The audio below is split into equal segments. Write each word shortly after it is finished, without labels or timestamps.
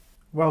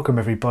Welcome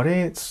everybody,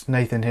 it's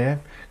Nathan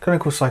here,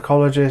 clinical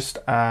psychologist,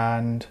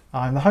 and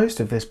I'm the host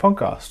of this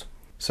podcast.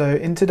 So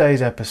in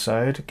today's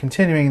episode,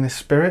 continuing the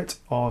spirit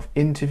of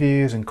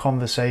interviews and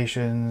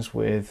conversations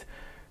with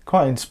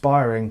quite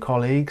inspiring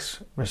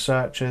colleagues,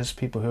 researchers,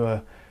 people who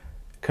are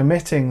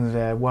committing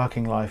their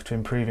working life to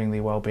improving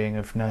the well-being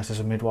of nurses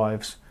and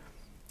midwives,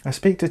 I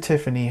speak to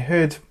Tiffany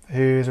Hood,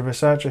 who is a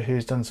researcher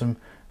who's done some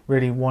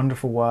really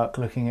wonderful work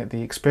looking at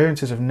the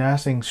experiences of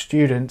nursing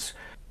students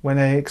when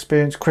they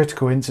experience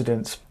critical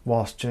incidents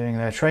whilst doing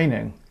their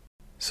training.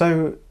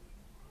 So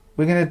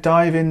we're going to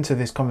dive into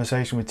this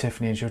conversation with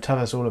Tiffany, and she'll tell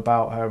us all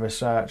about her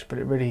research, but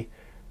it really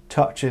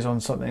touches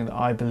on something that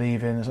I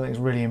believe in, something that's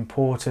really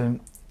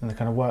important, and the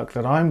kind of work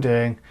that I'm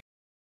doing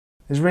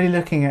is really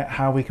looking at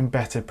how we can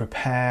better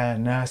prepare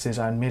nurses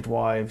and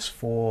midwives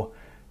for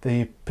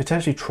the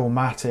potentially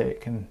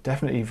traumatic and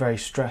definitely very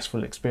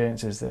stressful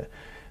experiences that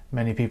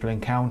many people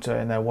encounter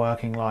in their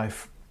working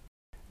life.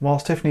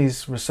 Whilst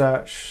Tiffany's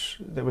research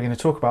that we're going to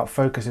talk about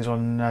focuses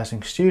on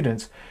nursing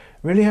students,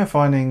 really her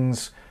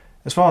findings,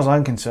 as far as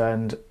I'm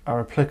concerned, are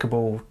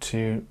applicable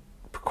to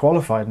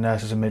qualified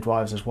nurses and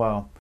midwives as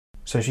well.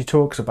 So she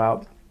talks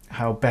about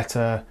how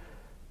better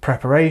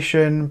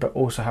preparation, but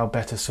also how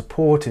better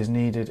support is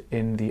needed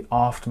in the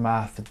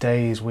aftermath, the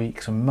days,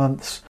 weeks and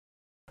months,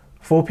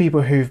 for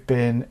people who've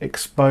been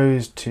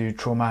exposed to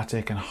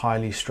traumatic and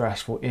highly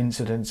stressful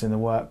incidents in the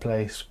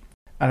workplace.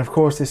 And of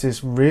course, this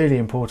is really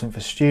important for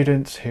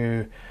students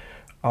who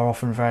are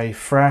often very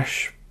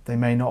fresh. They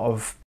may not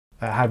have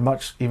had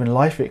much even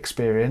life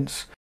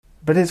experience,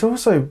 but it's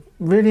also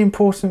really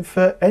important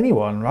for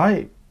anyone,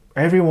 right?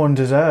 Everyone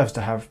deserves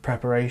to have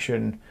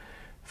preparation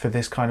for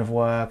this kind of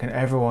work, and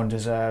everyone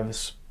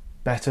deserves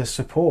better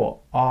support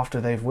after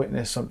they've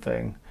witnessed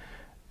something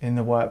in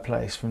the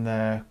workplace from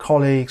their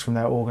colleagues, from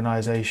their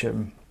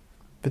organisation.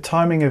 The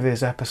timing of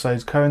this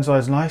episode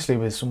coincides nicely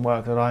with some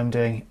work that I'm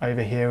doing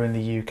over here in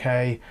the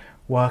UK,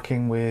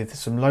 working with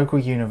some local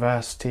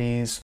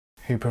universities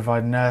who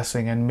provide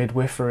nursing and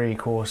midwifery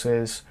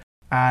courses,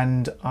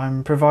 and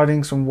I'm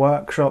providing some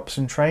workshops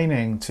and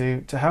training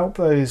to help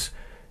those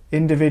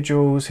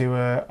individuals who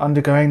are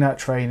undergoing that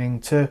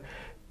training to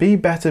be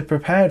better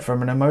prepared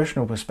from an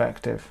emotional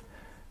perspective.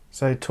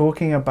 So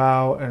talking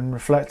about and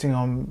reflecting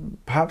on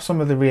perhaps some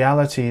of the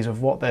realities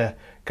of what they're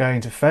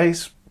going to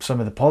face, some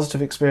of the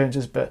positive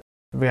experiences, but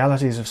the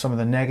realities of some of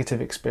the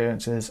negative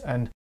experiences,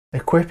 and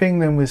equipping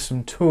them with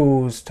some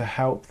tools to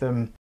help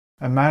them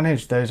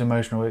manage those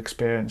emotional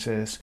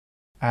experiences,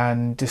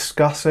 and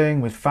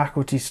discussing with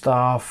faculty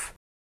staff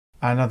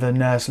and other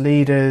nurse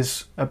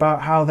leaders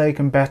about how they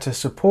can better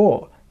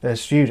support their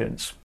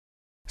students.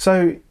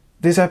 So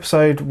this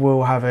episode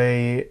will have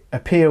an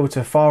appeal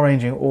to a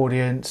far-ranging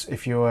audience.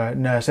 If you're a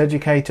nurse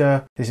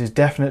educator, this is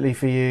definitely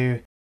for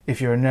you. If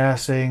you're a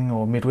nursing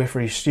or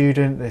midwifery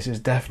student, this is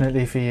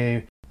definitely for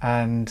you.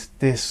 And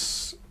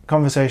this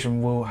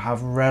conversation will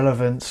have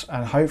relevance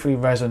and hopefully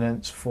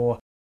resonance for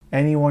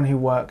anyone who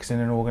works in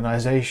an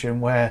organisation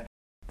where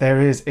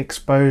there is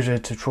exposure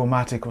to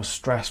traumatic or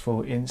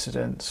stressful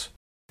incidents.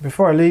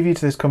 Before I leave you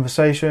to this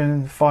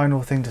conversation, the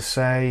final thing to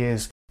say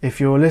is if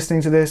you're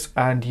listening to this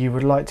and you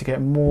would like to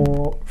get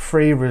more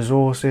free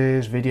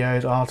resources,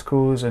 videos,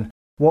 articles, and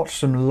watch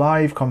some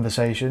live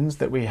conversations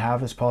that we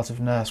have as part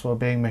of Nurse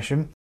Wellbeing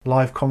Mission,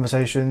 live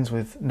conversations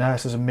with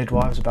nurses and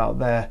midwives about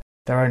their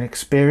own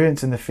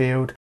experience in the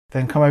field,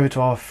 then come over to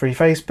our free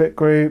Facebook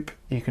group.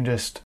 You can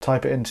just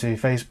type it into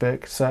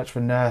Facebook, search for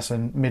Nurse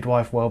and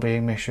Midwife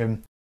Wellbeing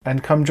Mission,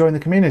 and come join the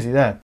community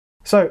there.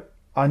 So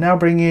I now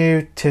bring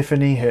you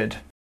Tiffany Hood.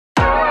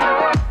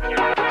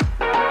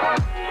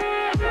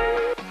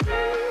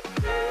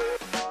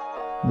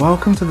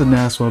 Welcome to the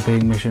Nurse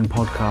Wellbeing Mission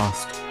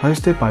podcast,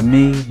 hosted by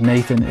me,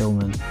 Nathan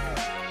Illman.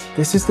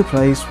 This is the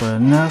place where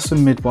nurse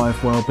and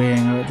midwife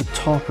wellbeing are at the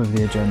top of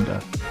the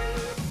agenda.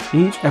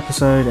 Each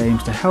episode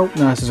aims to help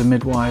nurses and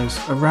midwives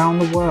around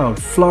the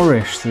world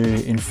flourish through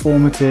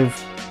informative,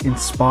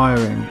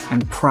 inspiring,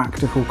 and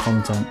practical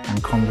content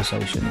and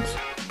conversations.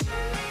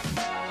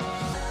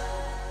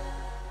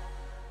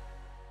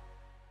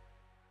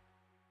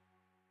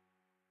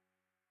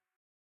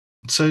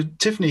 So,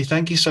 Tiffany,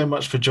 thank you so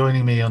much for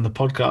joining me on the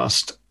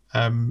podcast.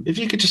 If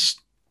you could just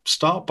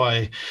start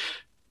by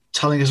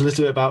telling us a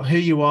little bit about who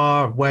you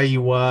are, where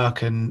you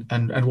work, and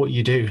what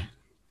you do.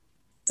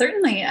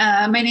 Certainly.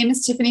 My name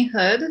is Tiffany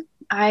Hood.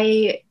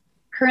 I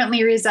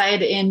currently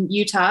reside in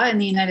Utah in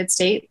the United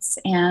States,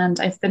 and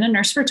I've been a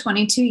nurse for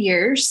 22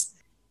 years.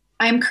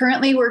 I'm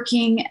currently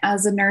working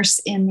as a nurse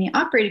in the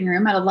operating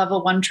room at a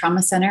level 1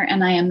 trauma center,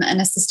 and I am an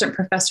assistant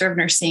professor of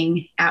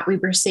nursing at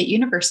Weber State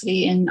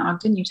University in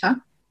Ogden, Utah.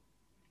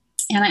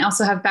 And I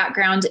also have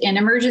background in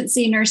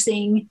emergency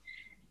nursing,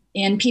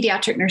 in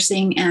pediatric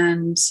nursing,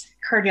 and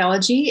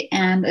cardiology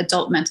and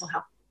adult mental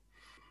health.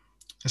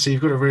 So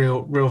you've got a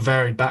real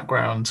varied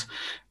background.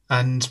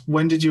 And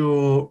when did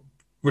your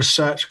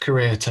research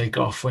career take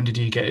off? When did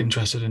you get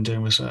interested in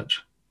doing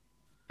research?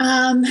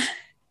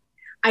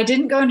 I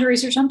didn't go into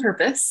research on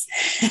purpose.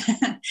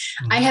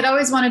 I had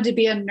always wanted to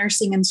be a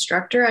nursing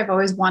instructor. I've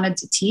always wanted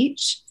to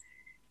teach.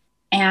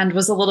 and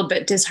was a little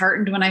bit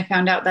disheartened when I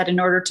found out that in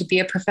order to be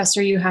a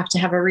professor, you have to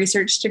have a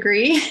research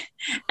degree.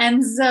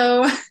 And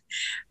so,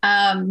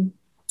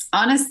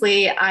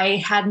 honestly, I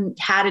hadn't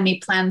had any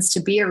plans to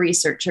be a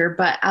researcher,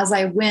 but as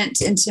I went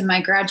into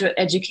my graduate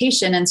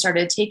education and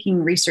started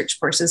taking research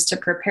courses to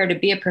prepare to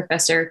be a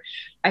professor,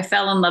 I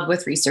fell in love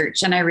with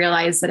research and I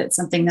realized that it's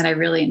something that I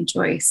really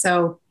enjoy.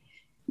 So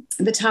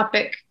the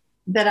topic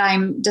that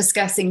I'm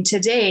discussing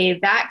today,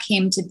 that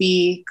came to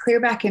be clear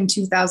back in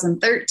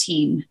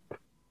 2013.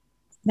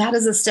 That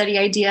is a study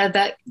idea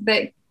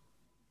that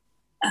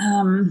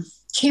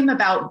came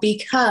about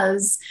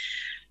because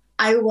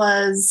I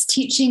was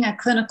teaching a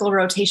clinical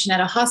rotation at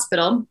a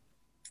hospital,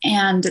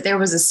 and there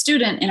was a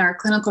student in our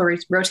clinical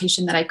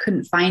rotation that I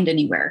couldn't find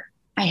anywhere.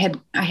 I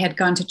had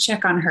gone to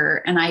check on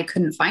her and I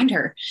couldn't find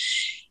her.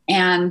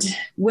 And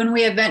when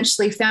we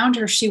eventually found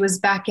her, she was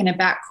back in a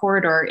back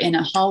corridor in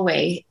a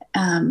hallway,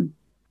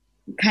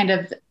 kind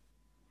of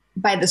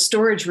by the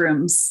storage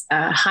rooms,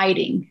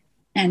 hiding.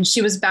 And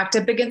she was backed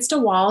up against a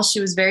wall.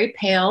 She was very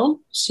pale.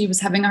 She was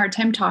having a hard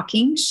time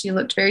talking. She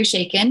looked very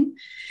shaken.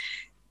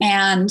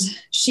 And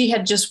she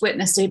had just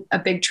witnessed a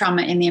big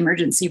trauma in the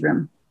emergency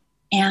room.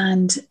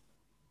 And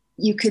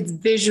you could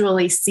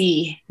visually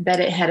see that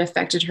it had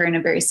affected her in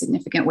a very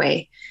significant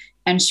way.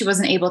 And she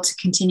wasn't able to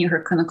continue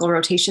her clinical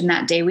rotation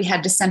that day. We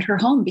had to send her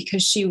home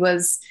because she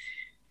was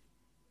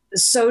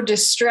so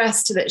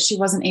distressed that she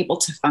wasn't able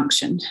to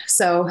function.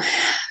 So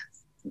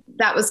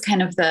that was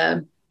kind of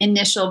the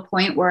initial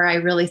point where I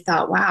really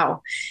thought,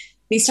 wow,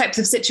 these types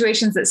of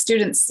situations that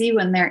students see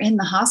when they're in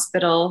the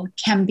hospital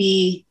can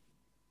be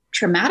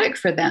traumatic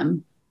for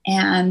them.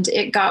 And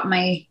it got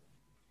my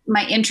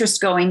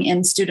interest going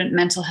in student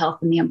mental health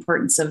and the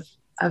importance of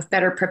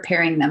better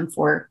preparing them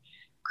for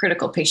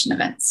critical patient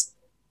events.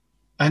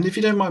 And if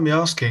you don't mind me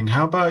asking,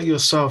 how about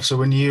yourself? So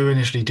when you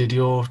initially did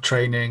your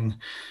training,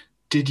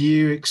 did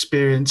you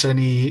experience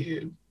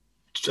any,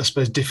 I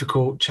suppose,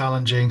 difficult,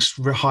 challenging,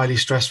 highly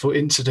stressful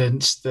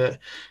incidents that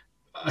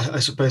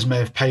I suppose may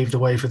have paved the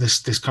way for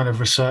this kind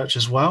of research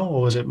as well?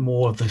 Or was it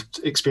more of the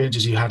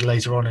experiences you had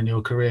later on in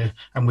your career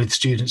and with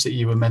students that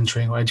you were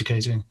mentoring or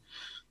educating?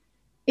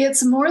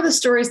 It's more the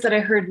stories that I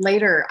heard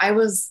later. I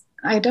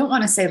don't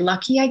want to say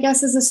lucky, I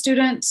guess, as a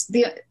student.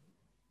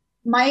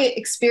 My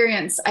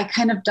experience, I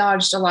kind of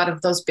dodged a lot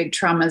of those big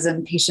traumas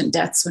and patient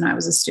deaths when I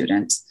was a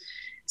student.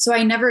 So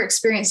I never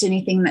experienced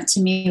anything that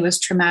to me was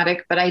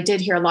traumatic, but I did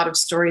hear a lot of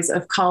stories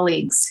of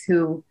colleagues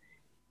who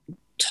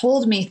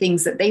told me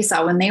things that they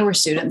saw when they were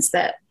students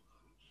that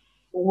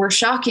were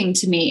shocking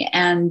to me.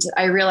 And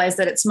I realized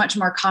that it's much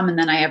more common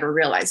than I ever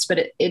realized, but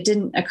it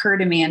didn't occur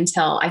to me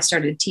until I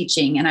started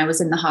teaching and I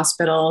was in the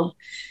hospital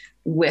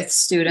with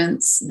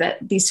students that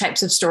these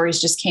types of stories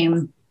just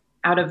came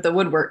out of the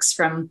woodworks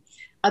from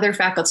other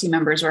faculty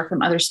members or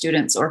from other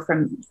students or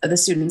from the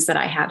students that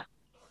I had.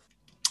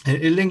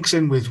 It links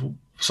in with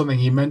something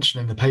you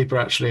mentioned in the paper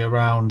actually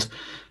around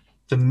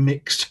the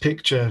mixed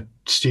picture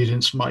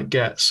students might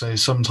get. So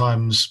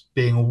sometimes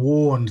being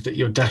warned that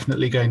you're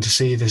definitely going to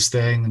see this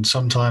thing, and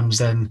sometimes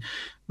then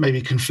maybe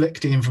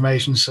conflicting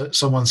information. So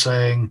someone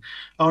saying,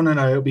 oh, no,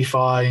 it'll be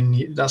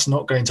fine. That's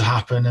not going to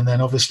happen. And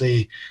then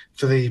obviously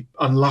for the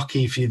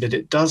unlucky few that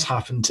it does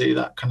happen to,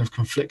 that kind of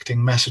conflicting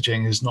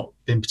messaging has not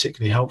been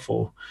particularly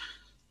helpful.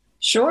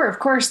 Sure, of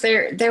course.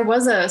 There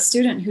was a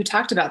student who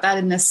talked about that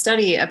in this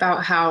study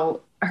about how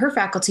her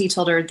faculty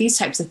told her these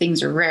types of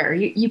things are rare.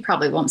 You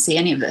probably won't see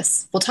any of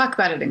this. We'll talk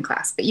about it in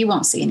class, but you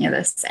won't see any of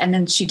this. And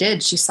then she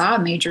did. She saw a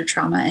major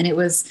trauma and it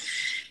was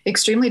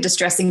extremely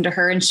distressing to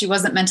her. And she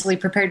wasn't mentally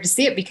prepared to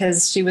see it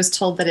because she was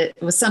told that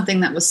it was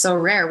something that was so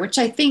rare, which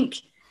I think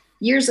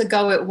years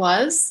ago it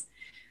was.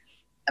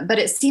 But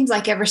it seems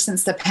like ever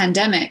since the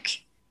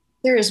pandemic,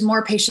 there is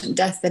more patient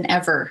death than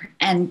ever,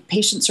 and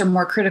patients are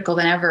more critical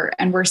than ever.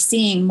 And we're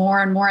seeing more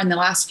and more in the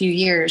last few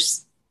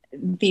years,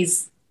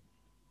 these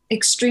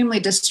extremely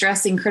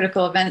distressing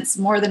critical events,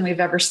 more than we've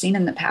ever seen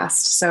in the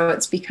past. So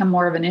it's become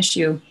more of an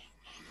issue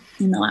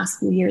in the last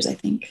few years, I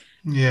think.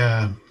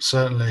 Yeah,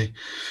 certainly.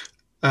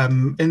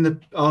 In the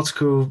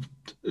article,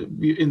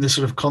 in the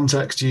sort of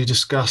context, you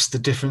discuss the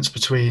difference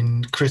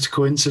between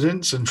critical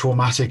incidents and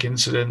traumatic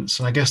incidents.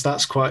 And I guess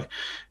that's quite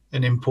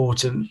an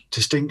important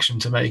distinction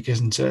to make,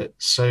 isn't it?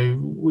 So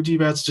would you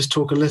be able to just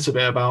talk a little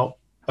bit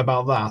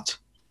about that?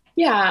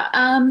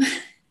 Yeah.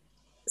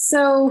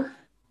 So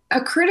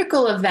a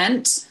critical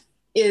event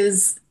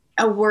is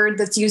a word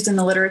that's used in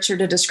the literature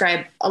to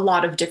describe a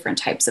lot of different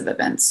types of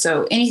events.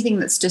 So anything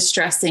that's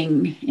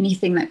distressing,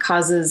 anything that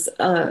causes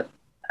a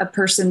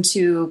person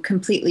to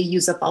completely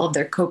use up all of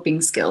their coping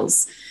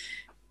skills,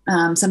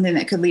 something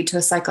that could lead to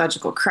a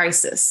psychological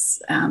crisis.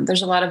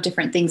 There's a lot of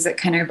different things that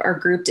kind of are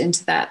grouped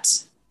into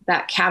that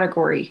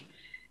category.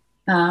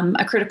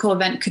 A critical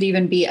event could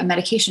even be a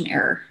medication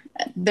error.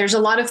 There's a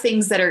lot of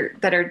things that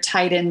are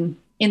tied in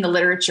the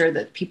literature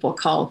that people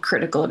call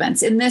critical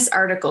events. In this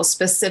article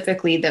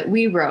specifically that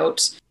we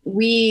wrote,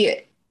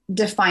 we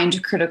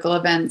defined critical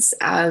events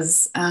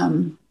as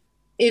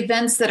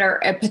events that are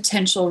a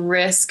potential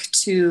risk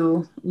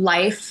to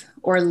life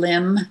or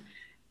limb,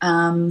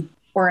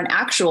 or an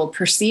actual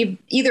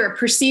either a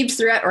perceived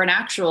threat or an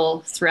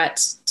actual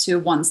threat to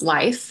one's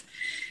life.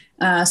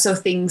 So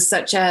things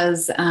such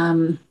as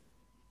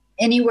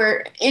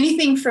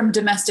anything from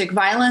domestic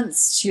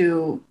violence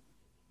to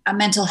a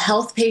mental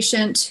health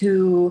patient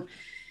who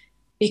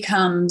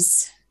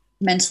becomes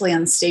mentally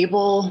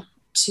unstable,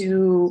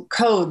 to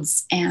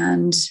codes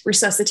and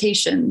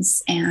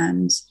resuscitations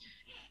and,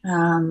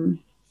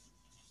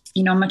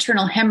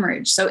 maternal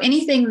hemorrhage. So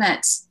anything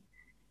that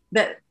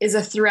is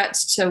a threat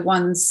to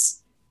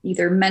one's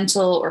either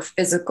mental or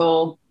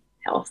physical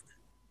health.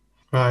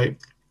 Right.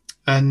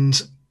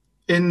 And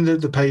in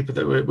the paper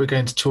that we're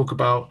going to talk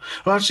about,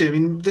 well, actually, I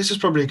mean, this is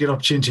probably a good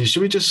opportunity. Do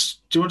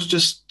you want to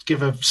just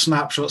give a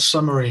snapshot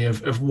summary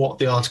of what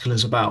the article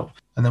is about?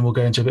 And then we'll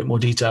go into a bit more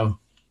detail.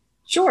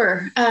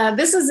 Sure.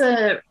 This is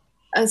a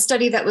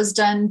study that was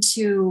done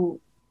to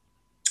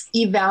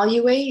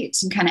evaluate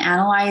and kind of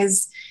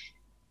analyze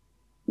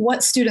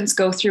what students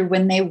go through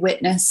when they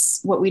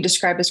witness what we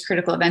describe as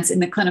critical events in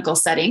the clinical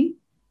setting,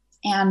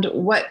 and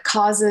what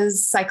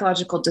causes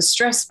psychological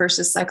distress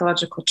versus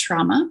psychological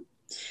trauma,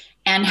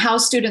 and how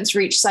students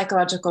reach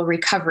psychological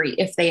recovery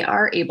if they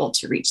are able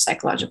to reach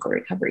psychological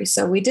recovery.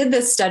 So we did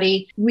this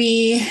study.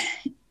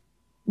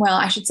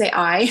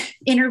 I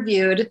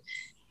interviewed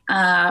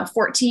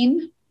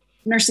 14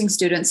 nursing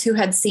students who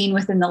had seen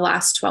within the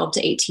last 12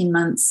 to 18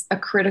 months a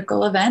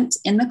critical event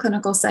in the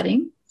clinical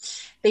setting.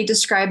 They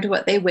described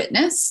what they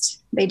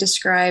witnessed. They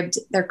described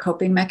their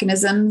coping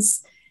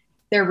mechanisms,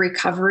 their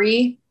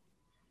recovery,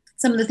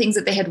 some of the things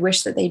that they had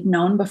wished that they'd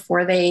known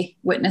before they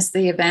witnessed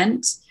the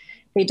event.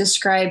 They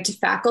described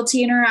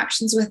faculty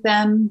interactions with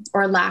them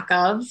or lack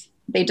of.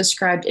 They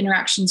described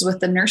interactions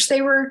with the nurse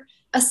they were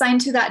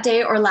assigned to that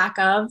day or lack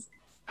of,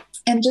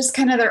 and just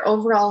kind of their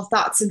overall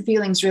thoughts and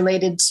feelings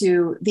related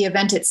to the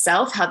event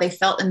itself, how they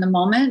felt in the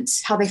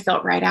moment, how they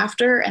felt right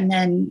after, and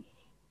then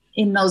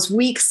in those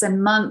weeks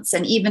and months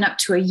and even up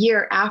to a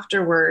year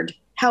afterward,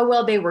 how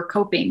well they were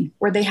coping.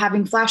 Were they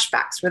having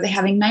flashbacks? Were they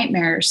having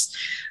nightmares?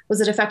 Was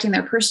it affecting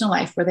their personal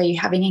life? Were they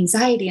having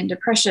anxiety and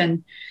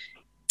depression?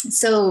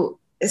 So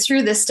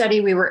through this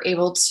study, we were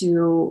able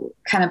to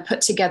kind of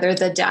put together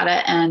the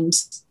data, and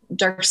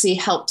Darcy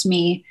helped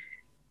me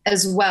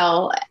as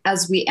well.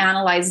 As we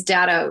analyzed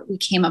data, we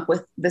came up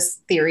with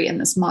this theory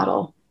and this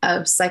model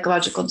of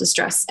psychological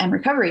distress and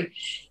recovery.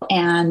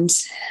 And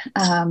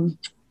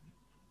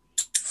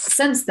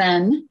since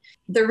then,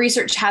 the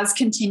research has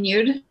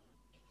continued.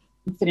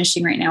 I'm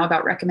finishing right now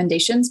about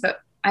recommendations,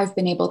 but I've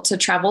been able to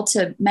travel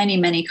to many,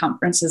 many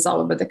conferences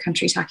all over the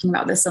country talking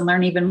about this and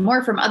learn even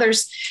more from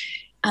others.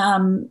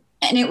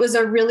 And it was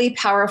a really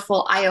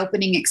powerful,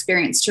 eye-opening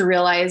experience to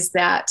realize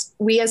that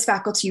we as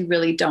faculty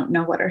really don't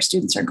know what our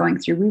students are going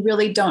through. We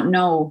really don't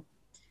know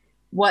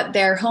what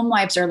their home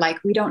lives are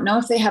like. We don't know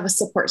if they have a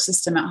support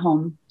system at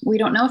home. We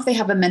don't know if they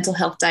have a mental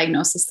health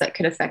diagnosis that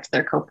could affect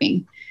their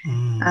coping.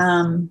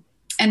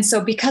 And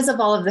so because of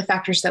all of the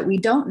factors that we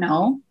don't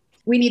know,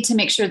 we need to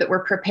make sure that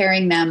we're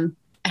preparing them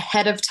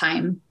ahead of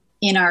time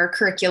in our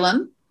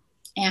curriculum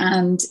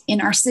and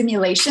in our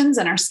simulations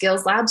and our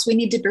skills labs. We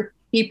need to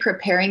be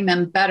preparing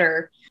them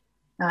better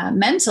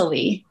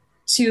mentally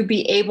to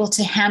be able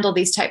to handle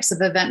these types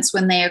of events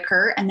when they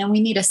occur. And then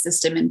we need a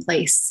system in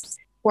place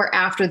for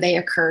after they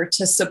occur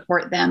to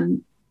support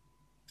them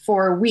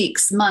for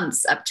weeks,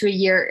 months, up to a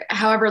year,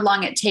 however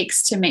long it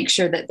takes, to make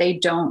sure that they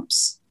don't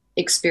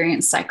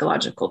experience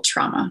psychological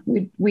trauma.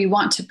 We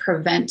want to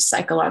prevent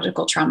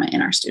psychological trauma in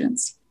our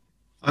students.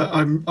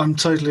 I'm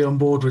totally on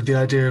board with the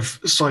idea of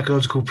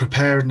psychological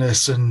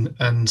preparedness and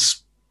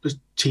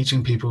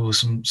teaching people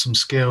some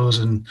skills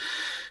and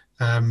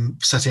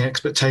setting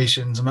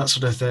expectations and that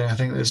sort of thing. I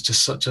think there's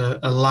just such a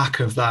lack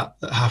of that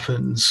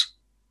happens.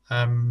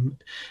 Something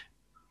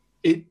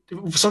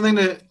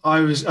that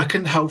I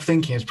couldn't help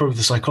thinking, it's probably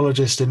the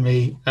psychologist in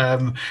me,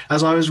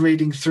 as I was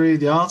reading through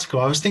the article,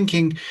 I was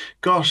thinking,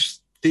 gosh,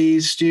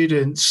 these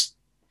students,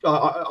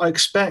 I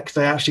expect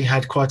they actually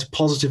had quite a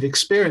positive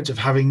experience of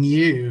having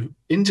you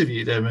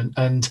interview them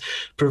and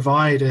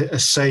provide a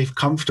safe,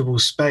 comfortable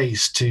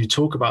space to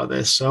talk about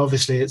this. So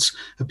obviously it's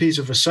a piece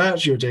of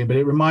research you're doing, but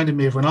it reminded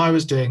me of when I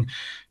was doing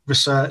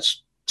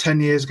research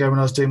 10 years ago when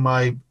I was doing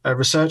my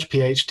research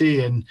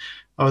PhD, and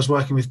I was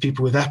working with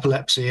people with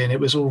epilepsy, and it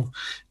was all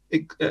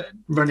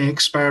running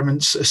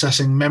experiments,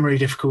 assessing memory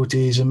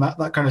difficulties and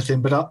that kind of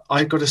thing. But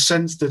I got a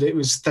sense that it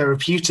was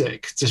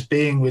therapeutic just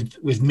being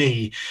with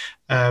me.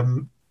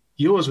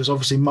 Yours was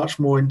obviously much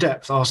more in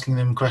depth, asking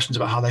them questions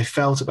about how they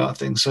felt about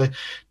things. So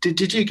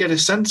did you get a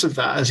sense of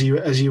that as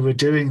you were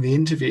doing the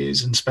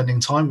interviews and spending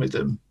time with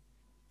them?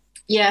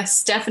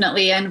 Yes,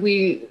 definitely. And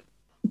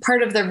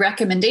part of the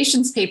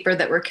recommendations paper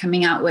that we're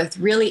coming out with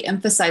really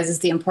emphasizes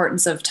the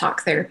importance of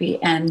talk therapy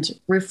and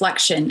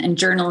reflection and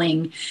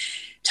journaling,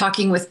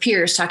 talking with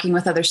peers, talking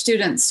with other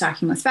students,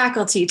 talking with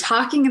faculty,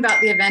 talking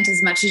about the event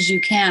as much as you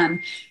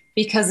can,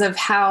 because of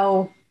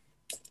how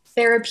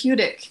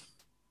therapeutic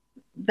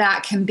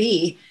that can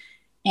be.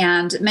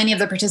 And many of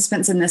the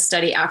participants in this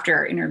study, after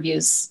our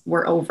interviews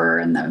were over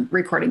and the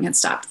recording had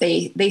stopped,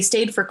 they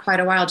stayed for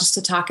quite a while just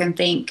to talk and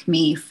thank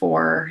me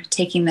for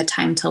taking the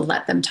time to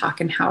let them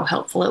talk and how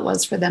helpful it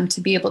was for them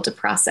to be able to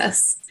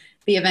process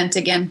the event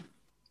again.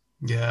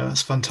 Yeah,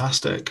 that's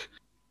fantastic.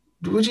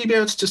 Would you be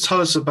able to just tell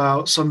us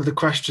about some of the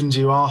questions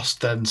you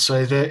asked then? So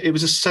it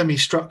was a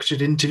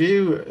semi-structured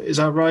interview, is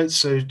that right?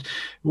 So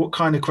what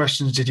kind of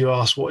questions did you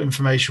ask? What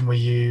information were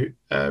you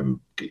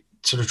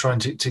sort of trying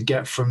to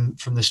get from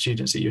the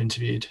students that you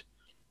interviewed?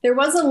 There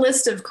was a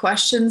list of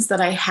questions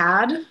that I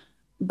had,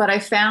 but I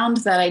found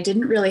that I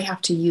didn't really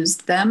have to use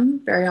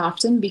them very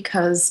often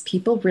because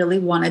people really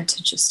wanted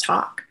to just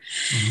talk.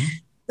 Mm-hmm.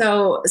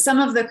 So some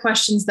of the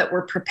questions that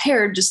were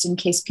prepared just in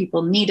case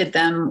people needed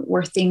them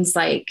were things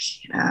like,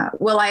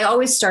 I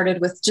always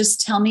started with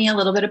just tell me a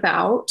little bit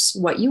about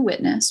what you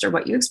witnessed or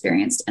what you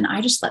experienced. And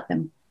I just let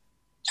them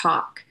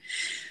talk.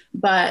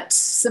 But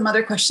some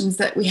other questions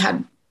that we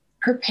had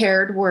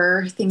prepared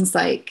were things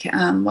like,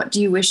 what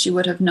do you wish you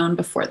would have known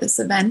before this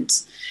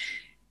event?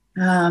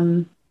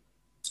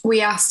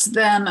 We asked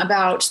them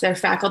about their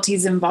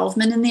faculty's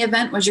involvement in the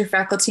event. Was your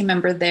faculty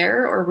member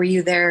there, or were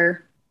you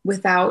there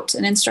without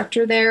an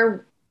instructor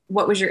there?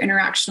 What was your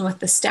interaction with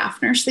the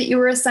staff nurse that you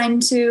were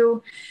assigned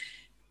to?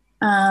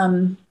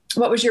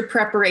 What was your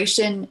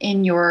preparation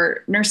in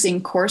your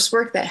nursing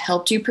coursework that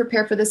helped you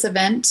prepare for this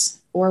event?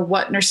 Or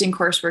what nursing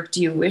coursework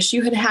do you wish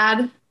you had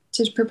had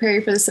to prepare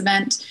you for this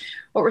event?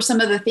 What were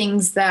some of the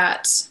things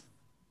that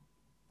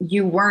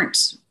you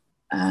weren't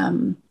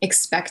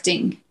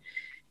expecting?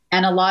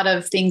 And a lot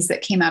of things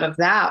that came out of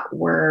that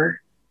were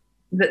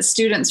that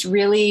students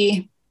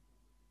really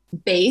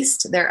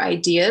based their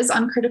ideas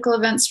on critical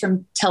events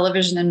from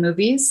television and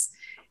movies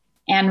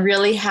and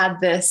really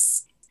had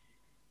this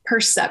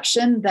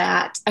perception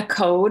that a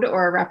code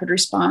or a rapid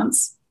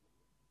response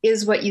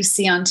is what you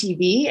see on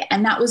TV.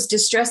 And that was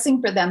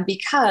distressing for them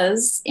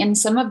because in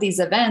some of these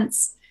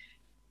events,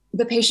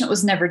 the patient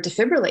was never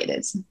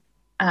defibrillated.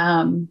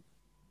 And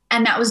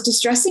that was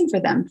distressing for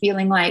them,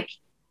 feeling like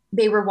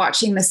they were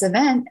watching this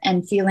event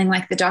and feeling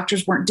like the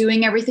doctors weren't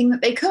doing everything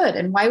that they could.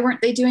 And why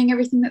weren't they doing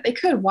everything that they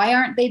could? Why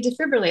aren't they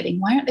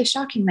defibrillating? Why aren't they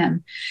shocking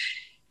them?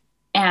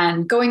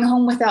 And going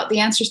home without the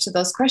answers to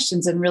those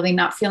questions and really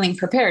not feeling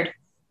prepared,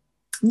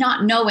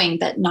 not knowing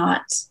that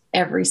not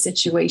every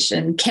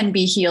situation can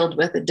be healed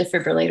with a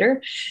defibrillator.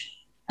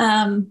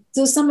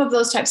 So some of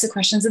those types of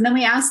questions. And then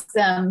we asked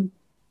them,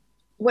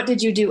 what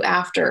did you do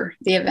after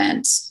the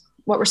event?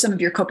 What were some of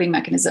your coping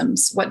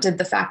mechanisms? What did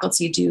the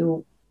faculty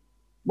do?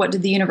 What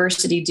did the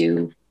university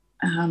do?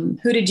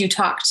 Who did you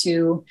talk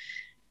to?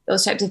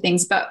 Those types of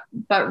things. But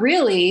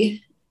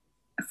really,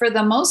 for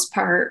the most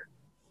part,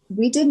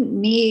 I didn't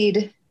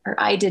need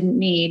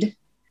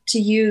to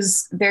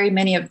use very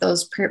many of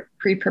those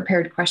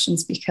pre-prepared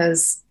questions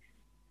because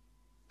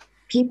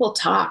people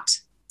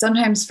talked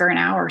sometimes for an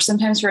hour,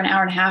 sometimes for an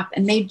hour and a half,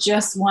 and they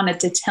just wanted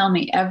to tell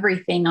me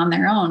everything on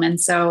their own. And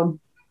so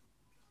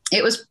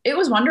it was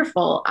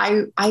wonderful.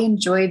 I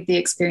enjoyed the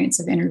experience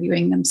of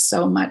interviewing them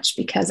so much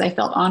because I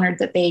felt honored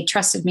that they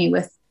trusted me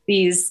with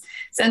these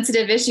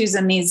sensitive issues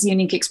and these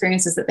unique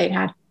experiences that they'd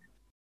had.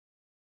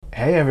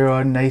 Hey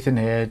everyone, Nathan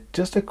here.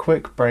 Just a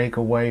quick break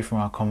away from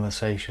our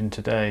conversation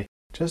today.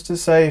 Just to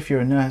say, if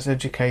you're a nurse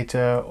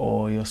educator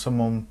or you're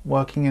someone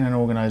working in an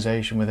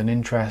organisation with an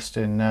interest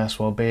in nurse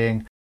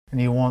wellbeing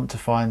and you want to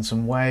find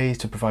some ways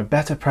to provide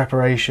better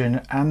preparation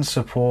and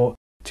support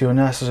to your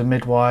nurses and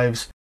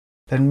midwives,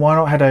 then why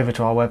not head over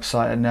to our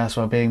website at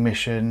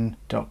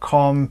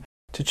nursewellbeingmission.com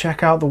to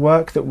check out the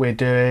work that we're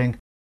doing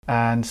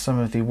and some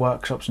of the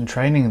workshops and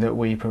training that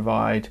we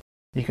provide.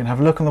 You can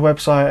have a look on the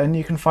website and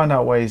you can find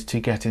out ways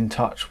to get in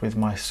touch with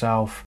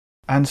myself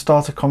and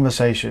start a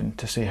conversation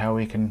to see how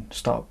we can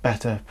start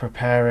better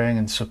preparing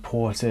and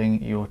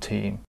supporting your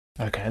team.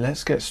 Okay,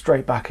 let's get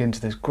straight back into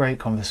this great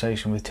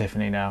conversation with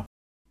Tiffany now.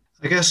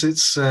 I guess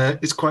it's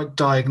quite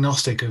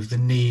diagnostic of the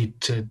need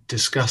to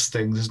discuss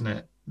things, isn't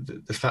it?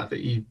 The fact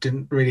that you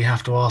didn't really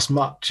have to ask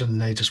much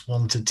and they just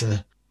wanted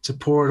to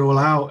pour it all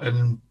out,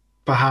 and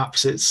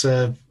perhaps it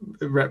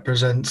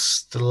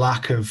represents the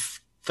lack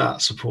of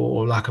that support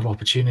or lack of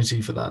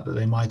opportunity for that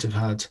they might have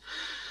had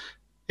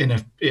in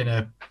a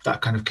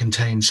that kind of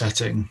contained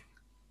setting.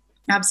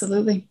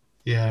 Absolutely.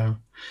 Yeah.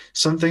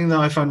 Something that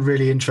I found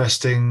really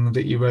interesting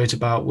that you wrote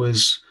about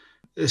was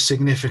a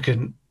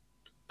significant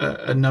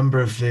a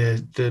number of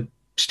the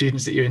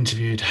students that you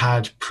interviewed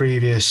had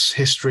previous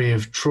history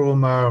of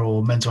trauma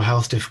or mental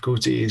health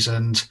difficulties,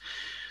 and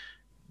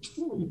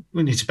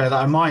we need to bear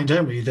that in mind,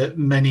 don't we? That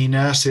many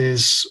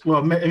nurses,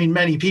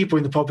 many people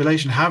in the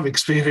population have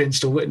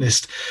experienced or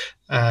witnessed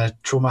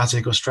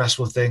traumatic or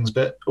stressful things,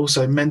 but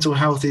also mental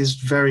health is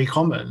very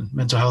common.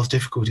 Mental health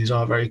difficulties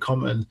are very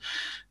common.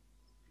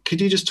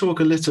 Could you just talk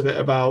a little bit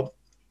about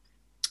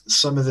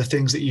some of the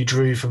things that you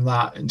drew from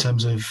that in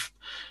terms of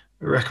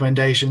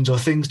recommendations or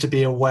things to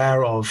be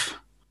aware of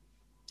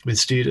with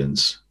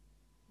students?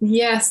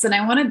 Yes, and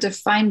I wanted to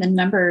find the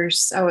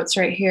numbers. Oh, it's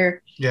right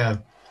here. Yeah.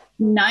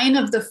 9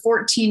 of the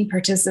 14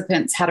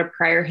 participants had a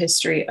prior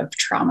history of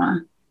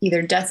trauma.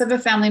 either death of a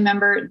family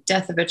member,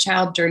 death of a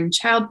child during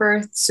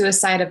childbirth,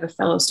 suicide of a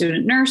fellow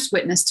student nurse,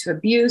 witness to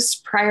abuse,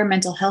 prior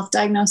mental health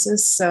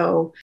diagnosis.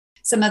 So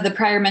some of the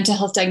prior mental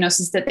health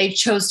diagnoses that they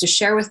chose to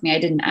share with me, I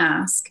didn't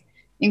ask,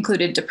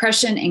 included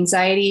depression,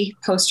 anxiety,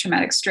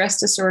 post-traumatic stress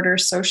disorder,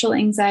 social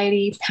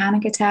anxiety,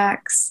 panic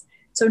attacks.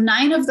 So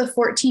 9 of the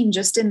 14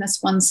 just in this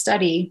one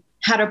study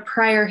had a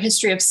prior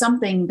history of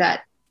something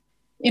that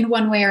in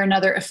one way or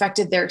another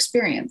affected their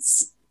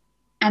experience.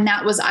 And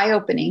that was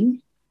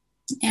eye-opening.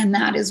 And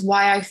that is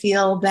why I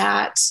feel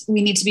that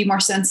we need to be more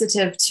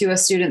sensitive to a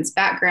student's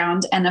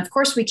background. And of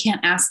course, we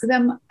can't ask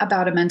them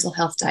about a mental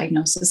health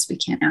diagnosis. We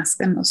can't ask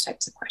them those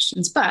types of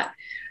questions. But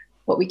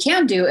what we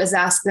can do is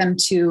ask them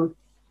to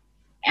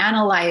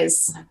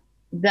analyze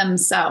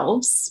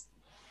themselves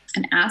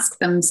and ask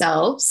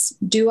themselves,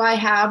 do I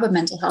have a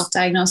mental health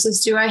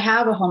diagnosis? Do I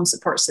have a home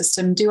support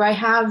system? Do I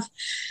have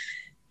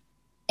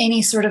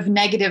any sort of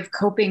negative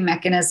coping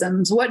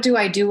mechanisms? What do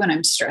I do when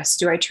I'm stressed?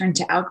 Do I turn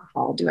to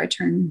alcohol? Do I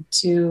turn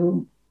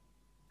to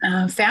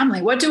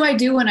family? What do I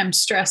do when I'm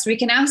stressed? We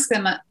can ask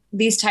them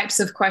these types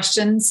of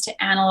questions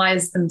to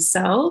analyze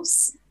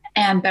themselves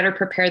and better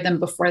prepare them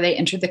before they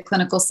enter the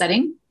clinical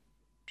setting,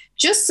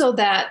 just so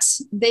that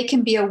they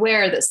can be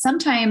aware that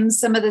sometimes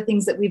some of the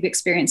things that we've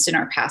experienced in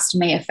our past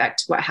may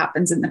affect what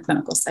happens in the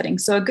clinical setting.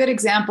 So a good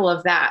example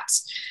of that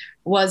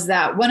was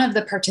that one of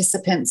the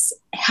participants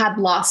had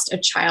lost a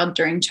child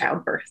during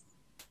childbirth.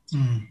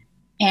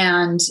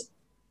 And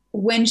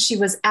when she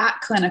was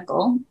at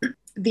clinical,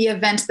 the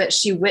event that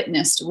she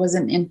witnessed was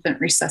an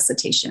infant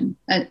resuscitation,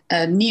 a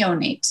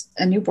neonate,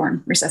 a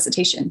newborn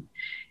resuscitation.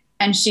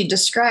 And she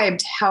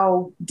described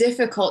how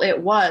difficult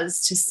it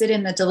was to sit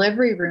in the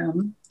delivery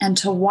room and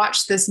to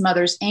watch this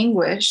mother's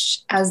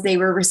anguish as they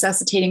were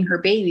resuscitating her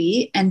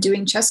baby and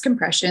doing chest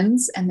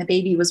compressions, and the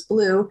baby was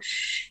blue,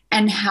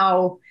 and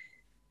how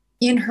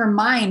in her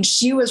mind,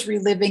 she was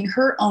reliving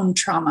her own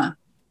trauma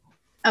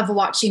of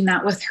watching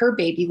that with her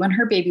baby when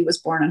her baby was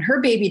born, and her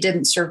baby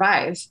didn't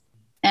survive.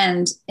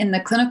 And in the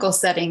clinical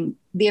setting,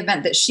 the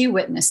event that she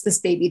witnessed, this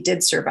baby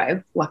did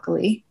survive,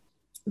 luckily.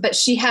 But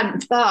she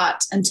hadn't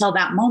thought until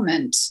that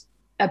moment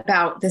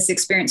about this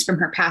experience from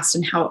her past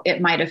and how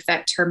it might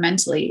affect her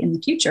mentally in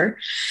the future.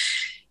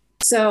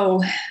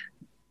 So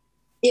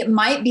it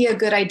might be a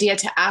good idea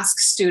to ask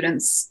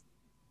students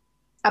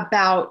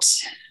about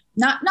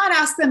not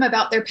ask them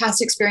about their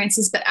past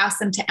experiences, but ask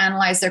them to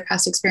analyze their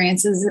past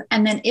experiences.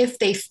 And then if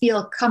they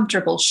feel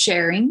comfortable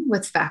sharing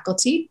with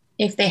faculty,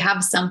 if they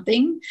have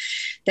something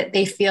that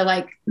they feel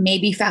like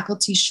maybe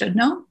faculty should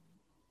know,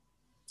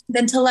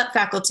 then to let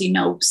faculty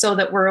know so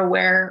that we're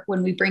aware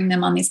when we bring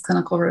them on these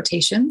clinical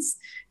rotations,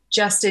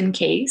 just in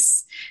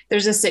case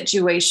there's a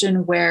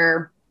situation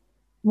where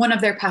one of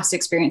their past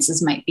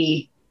experiences might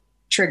be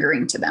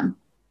triggering to them.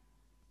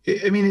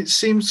 I mean, it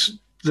seems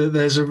that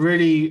there's a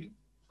really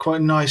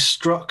quite nice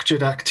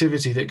structured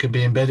activity that could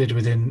be embedded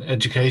within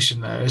education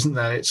there, isn't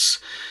there?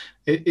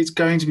 It's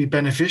going to be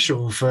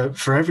beneficial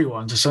for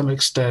everyone to some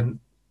extent,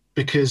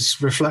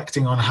 because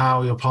reflecting on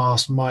how your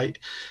past might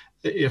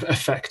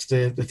affect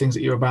the things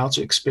that you're about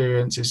to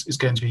experience is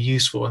going to be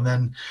useful. And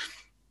then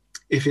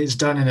if it's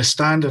done in a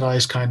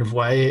standardized kind of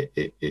way,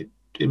 it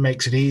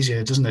makes it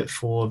easier, doesn't it,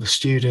 for the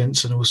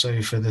students and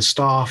also for the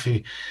staff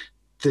who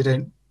they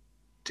don't.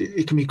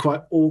 It can be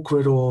quite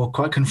awkward or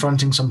quite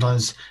confronting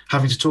sometimes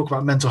having to talk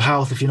about mental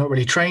health if you're not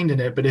really trained in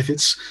it. But if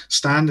it's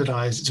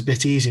standardized, it's a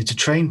bit easier to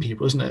train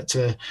people, isn't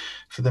it,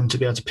 for them to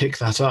be able to pick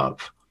that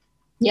up?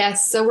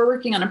 Yes. So we're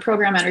working on a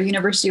program at our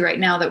university right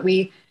now that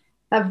we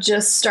have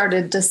just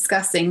started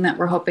discussing, that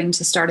we're hoping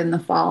to start in the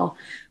fall,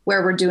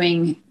 where we're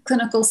doing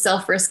clinical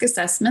self-risk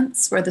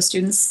assessments where the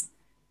students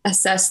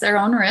assess their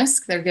own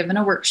risk. They're given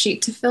a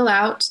worksheet to fill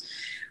out.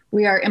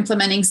 We are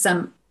implementing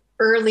some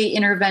early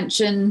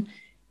intervention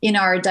in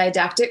our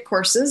didactic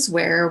courses,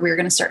 where we're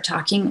going to start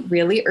talking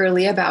really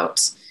early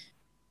about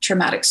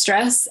traumatic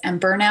stress and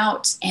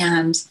burnout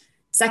and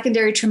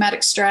secondary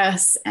traumatic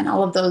stress and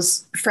all of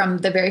those from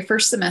the very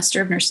first semester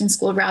of nursing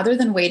school, rather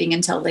than waiting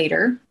until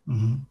later.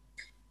 Mm-hmm.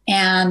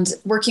 And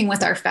working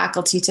with our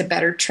faculty to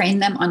better train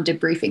them on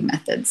debriefing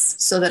methods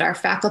so that our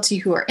faculty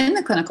who are in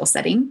the clinical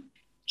setting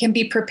can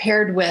be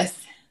prepared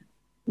with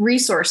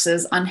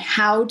resources on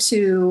how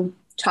to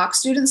talk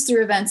students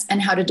through events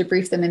and how to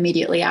debrief them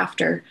immediately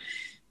after.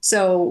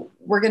 So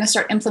we're going to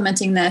start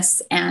implementing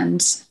this,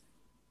 and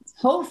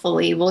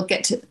hopefully we'll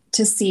get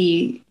to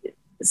see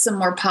some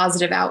more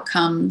positive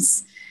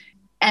outcomes,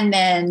 and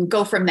then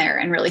go from there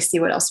and really see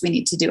what else we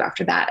need to do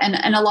after that.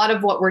 And a lot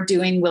of what we're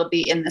doing will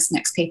be in this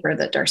next paper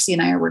that Darcy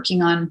and I are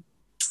working on.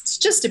 It's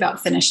just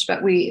about finished,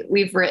 but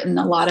we've written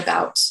a lot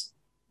about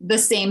the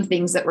same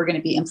things that we're going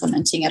to be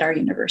implementing at our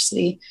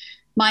university.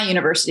 My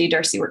university,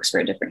 Darcy works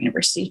for a different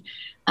university.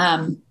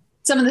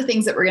 Some of the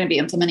things that we're going to be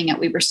implementing at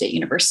Weber State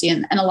University,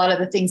 and a lot of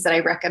the things that I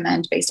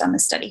recommend based on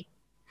this study.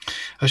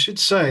 I should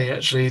say,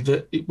 actually,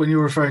 that when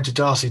you're referring to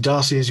Darcy,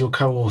 Darcy is your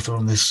co-author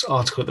on this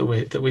article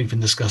that we've been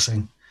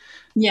discussing.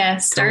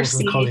 Yes,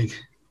 Darcy. Colleague.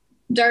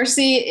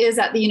 Darcy is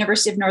at the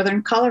University of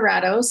Northern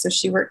Colorado, so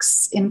she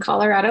works in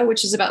Colorado,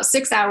 which is about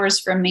 6 hours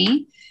from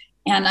me.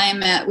 and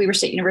I'm at Weber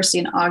State University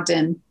in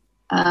Ogden.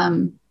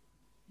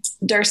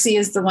 Darcy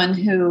is the one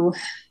who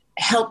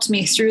helped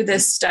me through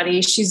this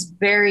study. She's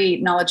very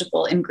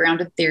knowledgeable in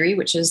grounded theory,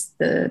 which is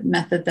the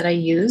method that I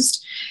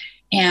used.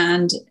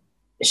 And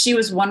she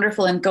was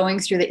wonderful in going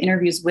through the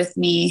interviews with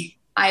me.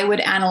 I would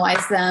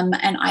analyze them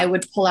and I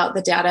would pull out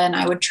the data and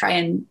I would try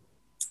and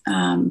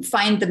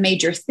find the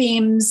major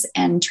themes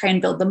and try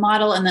and build the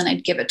model. And then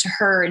I'd give it to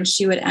her and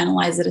she would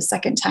analyze it a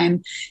second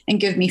time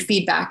and give me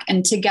feedback.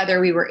 And together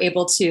we were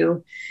able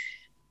to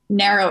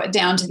narrow it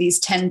down to these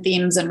 10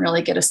 themes and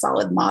really get a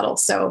solid model.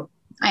 So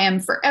I am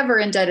forever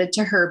indebted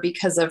to her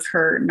because of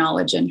her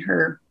knowledge and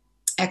her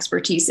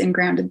expertise in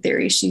grounded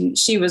theory.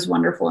 She was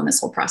wonderful in this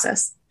whole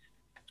process.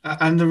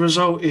 And the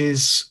result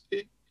is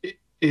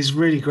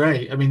really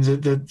great. I mean,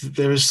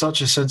 there is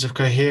such a sense of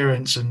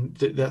coherence, and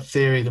that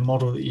theory, the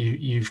model that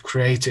you've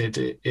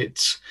created.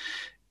 It's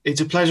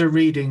a pleasure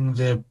reading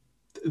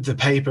the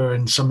paper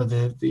and some of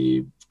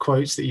the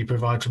quotes that you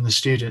provide from the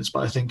students.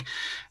 But I think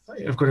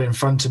I've got it in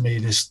front of me.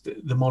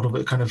 The model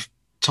that kind of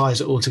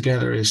ties it all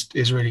together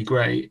is really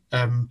great.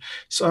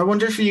 So I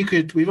wonder if you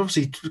could. We've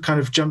obviously kind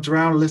of jumped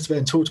around a little bit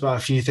and talked about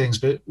a few things,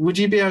 but would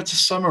you be able to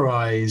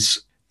summarize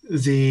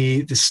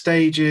the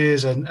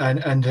stages and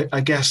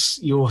I guess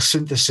your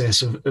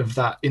synthesis of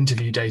that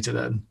interview data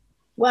then?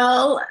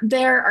 Well,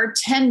 there are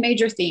 10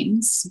 major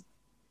themes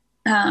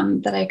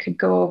that I could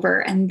go over,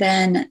 and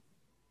then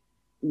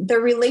the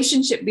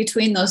relationship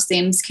between those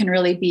themes can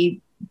really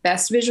be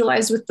best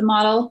visualized with the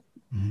model.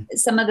 Mm-hmm.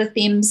 Some of the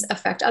themes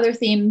affect other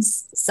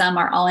themes, some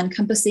are all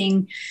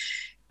encompassing.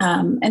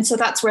 And so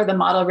that's where the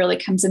model really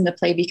comes into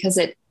play, because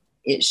it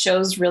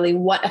shows really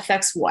what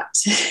affects what.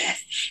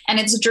 And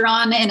it's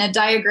drawn in a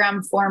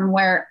diagram form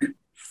where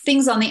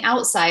things on the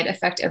outside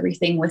affect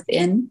everything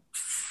within.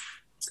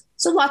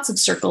 So lots of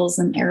circles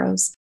and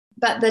arrows.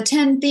 But the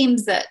 10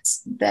 themes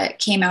that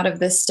came out of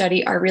this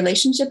study are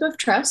relationship of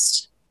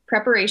trust,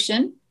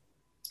 preparation,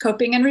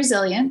 coping and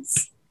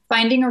resilience,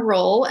 finding a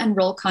role and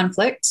role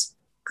conflict,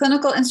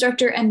 clinical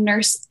instructor and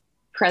nurse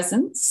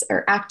presence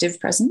or active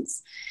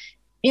presence,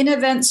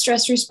 in-event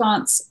stress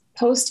response,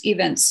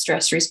 post-event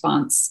stress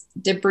response,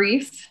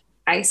 debrief,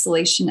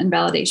 isolation and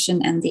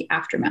validation, and the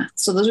aftermath.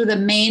 So those are the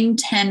main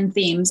 10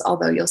 themes,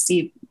 although you'll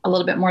see a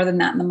little bit more than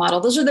that in the model.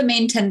 Those are the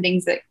main 10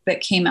 things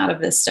that came out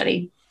of this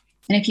study.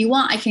 And if you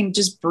want, I can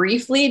just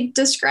briefly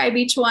describe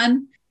each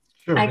one.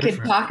 Sure, I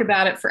could talk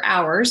about it for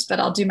hours, but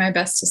I'll do my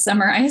best to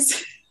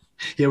summarize.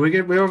 Yeah,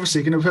 we're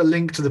obviously going to put a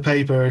link to the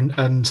paper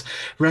and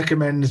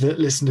recommend that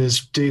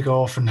listeners do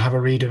go off and have a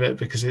read of it,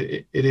 because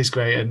it is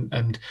great.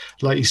 And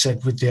like you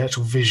said, with the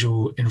actual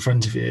visual in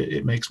front of you,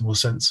 it makes more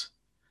sense.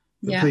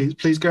 But yeah.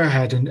 Please go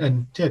ahead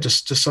and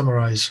just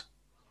summarize.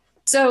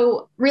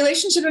 So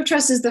relationship of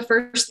trust is the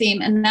first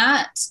theme, and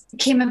that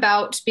came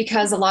about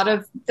because a lot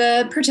of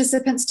the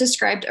participants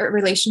described a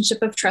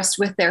relationship of trust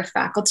with their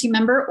faculty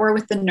member or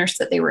with the nurse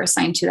that they were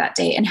assigned to that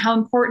day, and how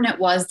important it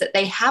was that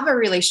they have a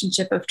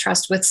relationship of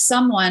trust with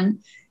someone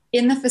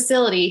in the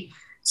facility,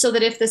 so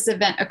that if this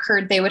event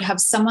occurred, they would have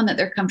someone that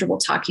they're comfortable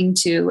talking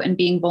to and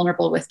being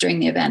vulnerable with during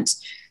the event.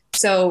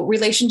 So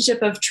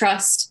relationship of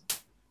trust.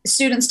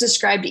 Students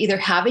described either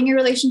having a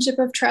relationship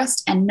of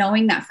trust and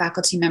knowing that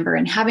faculty member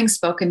and having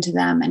spoken to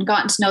them and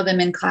gotten to know them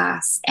in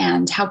class,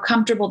 and how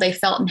comfortable they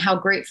felt and how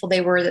grateful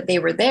they were that they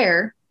were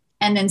there.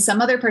 And then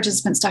some other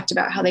participants talked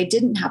about how they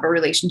didn't have a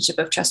relationship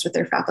of trust with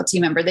their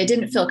faculty member. They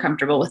didn't feel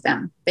comfortable with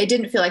them. They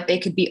didn't feel like they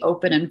could be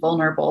open and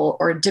vulnerable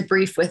or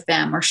debrief with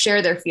them or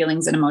share their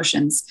feelings and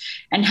emotions,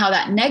 and how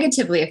that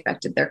negatively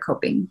affected their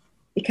coping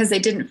because they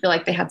didn't feel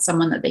like they had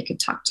someone that they could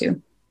talk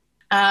to.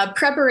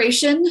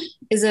 Preparation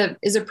is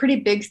a pretty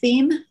big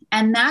theme,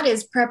 and that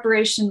is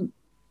preparation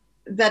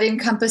that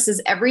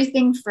encompasses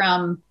everything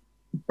from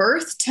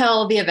birth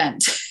till the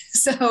event.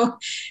 So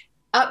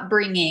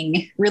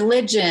upbringing,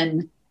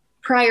 religion,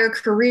 prior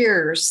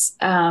careers.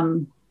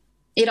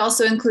 It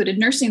also included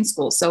nursing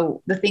school.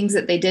 So the things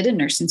that they did in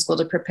nursing school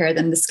to prepare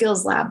them, the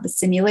skills lab, the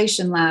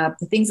simulation lab,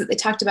 the things that they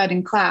talked about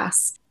in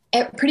class,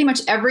 pretty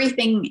much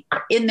everything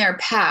in their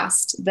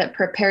past that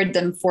prepared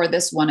them for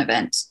this one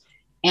event.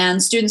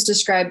 And students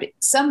described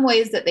some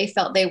ways that they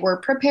felt they were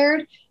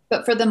prepared,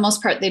 but for the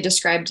most part, they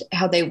described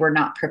how they were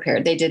not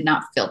prepared. They did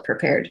not feel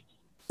prepared.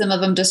 Some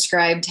of them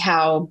described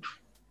how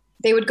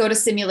they would go to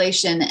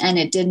simulation and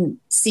it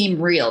didn't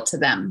seem real to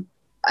them.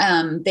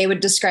 They would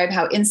describe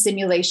how in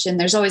simulation,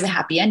 there's always a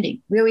happy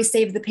ending. We always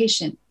save the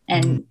patient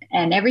and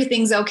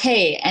everything's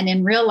okay. And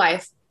in real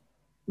life,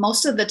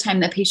 most of the time,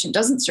 the patient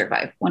doesn't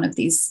survive one of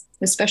these,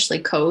 especially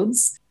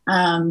codes.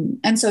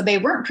 And so they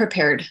weren't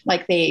prepared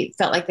like they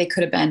felt like they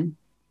could have been.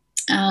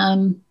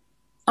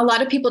 A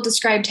lot of people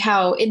described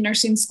how in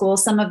nursing school,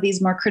 some of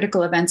these more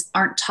critical events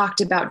aren't talked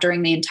about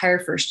during the entire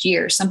first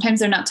year. Sometimes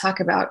they're not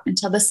talked about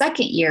until the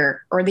second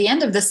year or the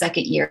end of the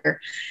second year.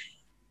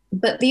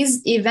 But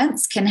these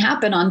events can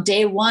happen on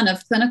day one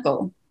of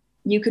clinical.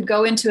 You could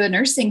go into a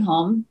nursing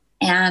home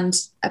and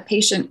a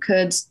patient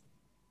could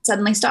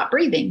suddenly stop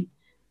breathing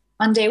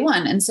on day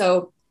one. And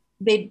so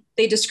they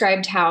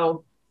described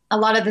how a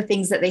lot of the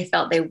things that they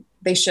felt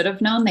they should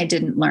have known, they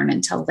didn't learn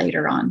until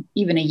later on,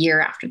 even a year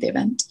after the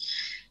event.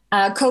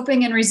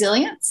 Coping and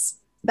resilience.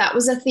 That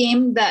was a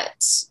theme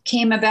that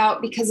came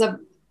about because of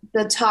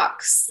the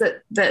talks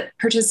that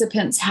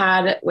participants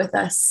had with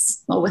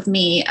us, well, with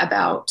me,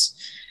 about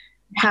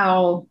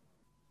how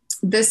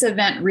this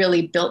event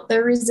really built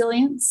their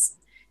resilience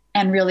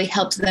and really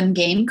helped them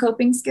gain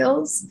coping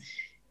skills.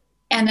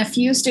 And a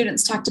few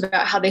students talked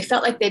about how they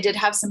felt like they did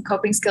have some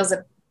coping skills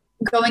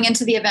going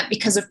into the event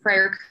because of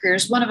prior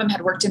careers. One of them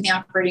had worked in the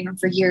operating room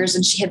for years,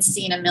 and she had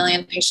seen 1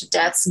 million patient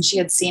deaths, and she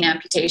had seen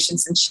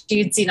amputations, and she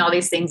had seen all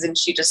these things. And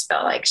she just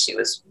felt like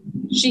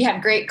she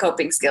had great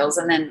coping skills,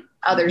 and then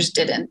others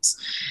didn't.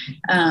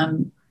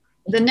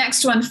 The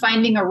next one,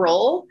 finding a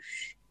role,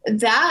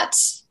 that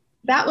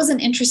was an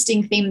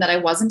interesting theme that I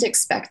wasn't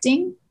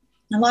expecting.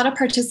 A lot of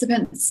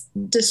participants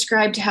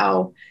described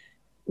how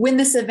when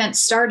this event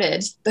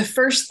started, the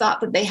first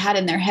thought that they had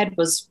in their head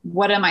was,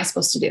 what am I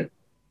supposed to do?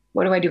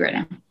 What do I do right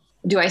now?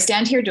 Do I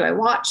stand here? Do I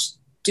watch?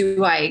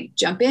 Do I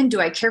jump in? Do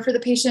I care for the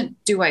patient?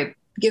 Do I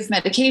give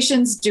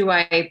medications? Do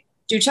I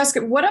do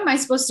chest? What am I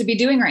supposed to be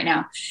doing right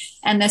now?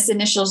 And this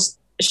initial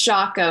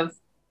shock of,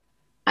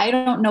 I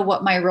don't know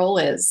what my role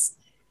is.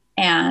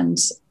 And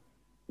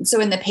so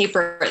in the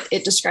paper,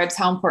 it describes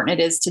how important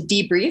it is to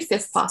debrief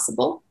if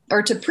possible,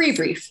 or to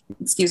pre-brief,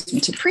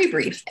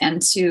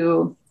 and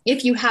to,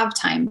 if you have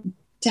time,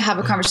 to have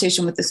a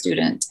conversation with the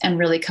student and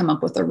really come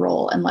up with a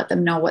role and let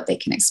them know what they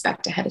can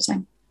expect ahead of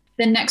time.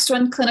 The next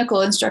one,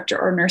 clinical instructor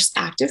or nurse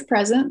active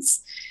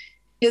presence,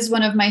 is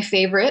one of my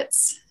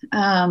favorites.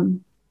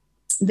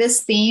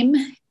 This theme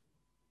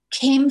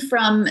came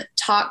from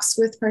talks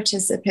with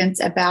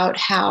participants about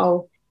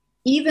how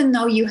even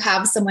though you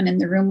have someone in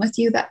the room with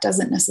you, that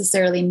doesn't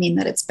necessarily mean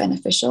that it's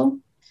beneficial.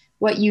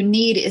 What you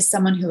need is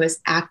someone who is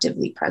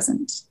actively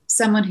present,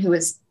 someone who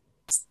is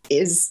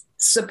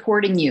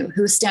supporting you,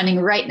 who's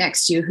standing right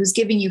next to you, who's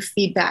giving you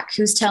feedback,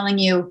 who's telling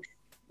you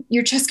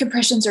your chest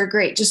compressions are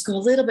great, just go a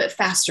little bit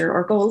faster,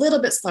 or go a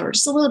little bit slower,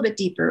 just a little bit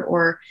deeper,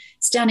 or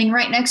standing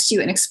right next to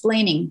you and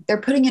explaining,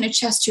 they're putting in a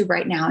chest tube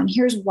right now, and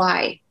here's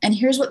why, and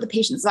here's what the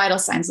patient's vital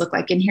signs look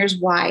like, and here's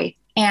why,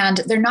 and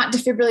they're not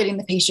defibrillating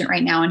the patient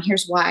right now, and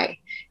here's why,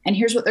 and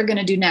here's what they're going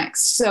to do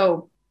next.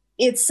 So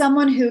it's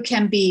someone who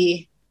can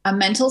be a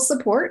mental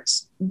support,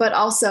 but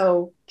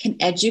also can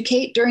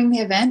educate during the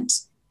event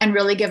and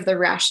really give the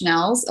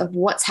rationales of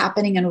what's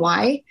happening and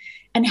why,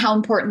 and how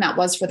important that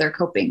was for their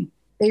coping.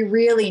 They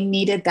really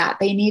needed that.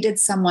 They needed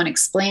someone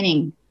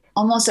explaining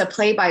almost a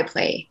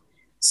play-by-play,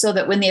 so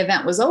that when the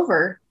event was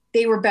over,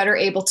 they were better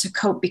able to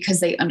cope because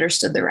they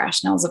understood the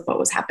rationales of what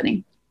was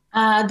happening.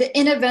 The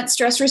in-event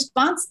stress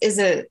response is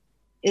a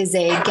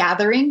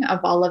gathering of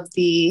all of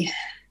the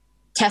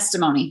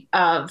testimony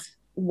of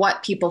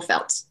what people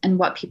felt and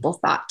what people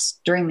thought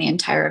during the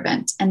entire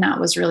event. And that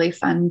was really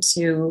fun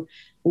to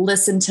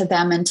listen to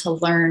them and to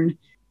learn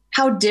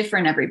how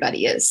different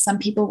everybody is. Some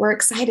people were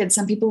excited.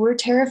 Some people were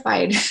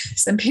terrified.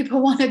 Some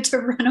people wanted to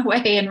run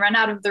away and run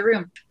out of the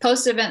room.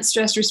 Post-event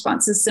stress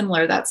response is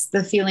similar. That's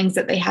the feelings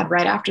that they had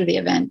right after the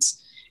event.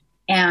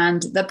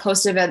 And the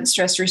post-event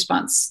stress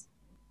response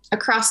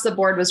across the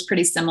board was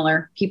pretty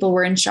similar. People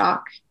were in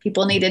shock.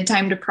 People needed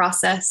time to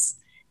process.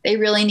 They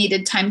really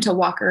needed time to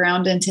walk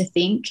around and to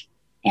think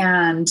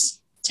and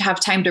to have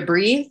time to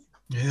breathe.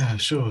 Yeah,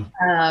 sure.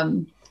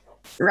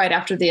 Right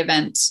after the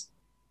event.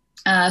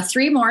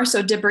 3 more.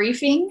 So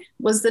debriefing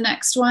was the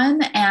next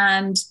one.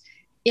 And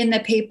in the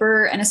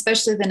paper, and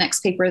especially the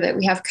next paper that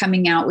we have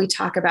coming out, we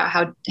talk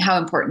about how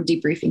important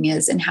debriefing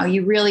is and how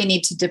you really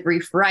need to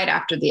debrief right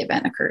after the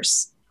event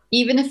occurs.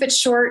 Even if it's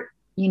short,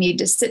 you need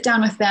to sit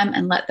down with them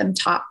and let them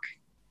talk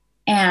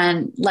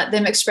and let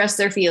them express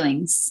their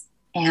feelings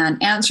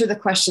and answer the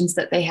questions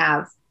that they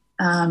have.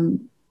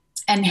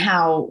 And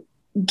how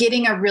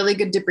getting a really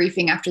good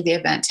debriefing after the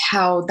event,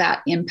 how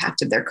that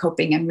impacted their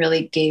coping and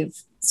really gave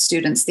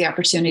students the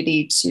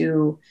opportunity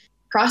to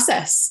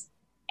process.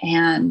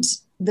 And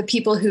the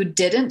people who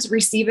didn't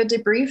receive a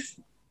debrief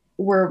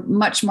were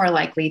much more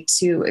likely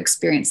to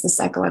experience the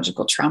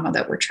psychological trauma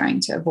that we're trying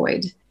to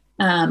avoid.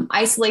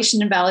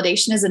 Isolation and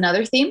validation is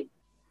another theme.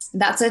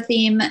 That's a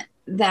theme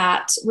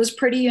that was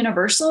pretty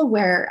universal,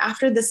 where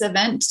after this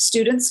event,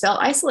 students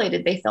felt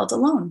isolated. They felt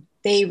alone.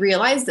 They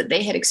realized that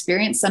they had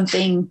experienced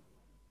something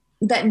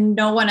that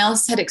no one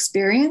else had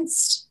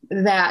experienced,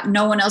 that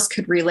no one else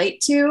could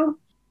relate to.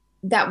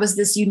 That was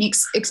this unique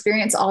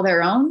experience all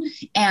their own.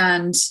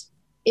 And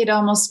it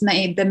almost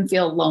made them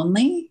feel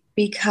lonely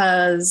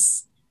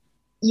because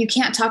you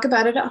can't talk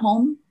about it at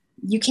home.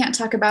 You can't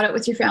talk about it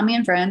with your family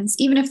and friends.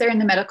 Even if they're in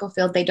the medical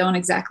field, they don't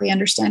exactly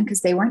understand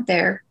because they weren't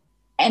there.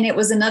 And it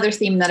was another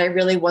theme that I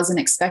really wasn't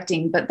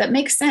expecting, but that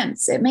makes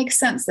sense. It makes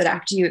sense that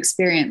after you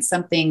experience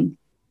something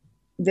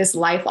this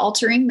life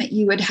altering, that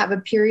you would have a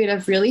period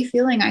of really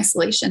feeling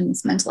isolation,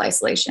 this mental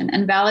isolation.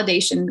 And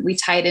validation, we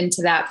tied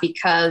into that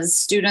because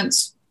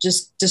students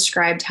just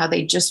described how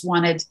they just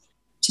wanted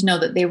to know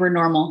that they were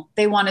normal.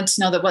 They wanted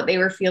to know that what they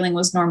were feeling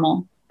was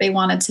normal. They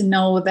wanted to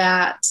know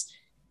that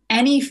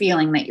any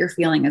feeling that you're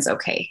feeling is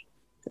okay,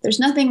 that there's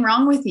nothing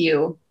wrong with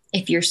you.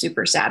 if you're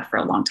super sad for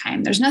a long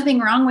time. There's nothing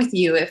wrong with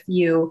you if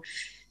you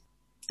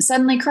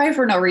suddenly cry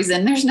for no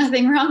reason. There's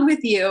nothing wrong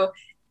with you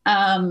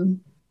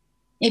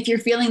if you're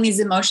feeling these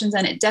emotions,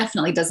 and it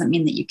definitely doesn't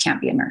mean that you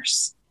can't be a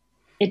nurse.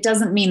 It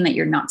doesn't mean that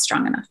you're not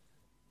strong enough.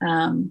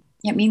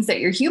 It means that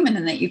you're human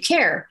and that you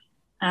care.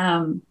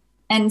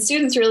 And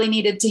students really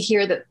needed to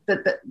hear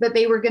that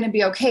they were going to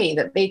be okay,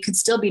 that they could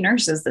still be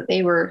nurses, that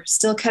they were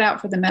still cut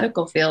out for the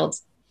medical field.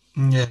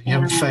 Yeah, you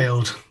haven't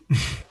failed.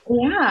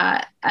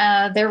 Yeah.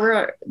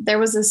 There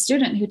was a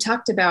student who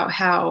talked about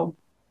how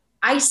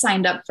I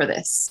signed up for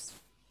this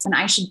and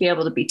I should be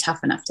able to be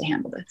tough enough to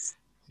handle this.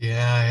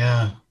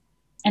 Yeah.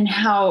 And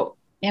how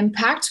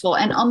impactful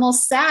and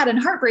almost sad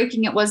and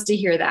heartbreaking it was to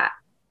hear that.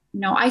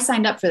 I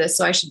signed up for this,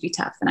 so I should be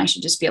tough and I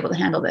should just be able to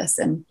handle this.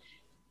 And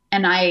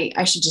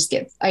I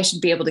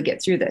should be able to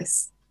get through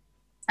this.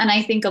 And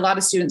I think a lot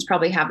of students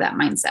probably have that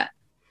mindset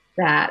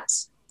that,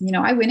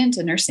 I went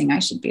into nursing, I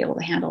should be able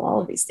to handle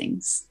all of these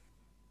things.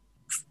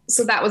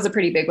 So that was a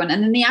pretty big one.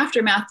 And then the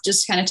aftermath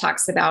just kind of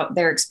talks about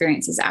their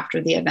experiences after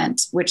the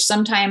event, which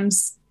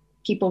sometimes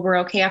people were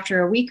okay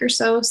after a week or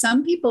so.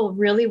 Some people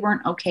really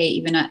weren't okay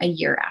even a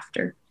year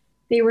after.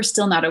 They were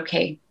still not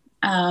okay.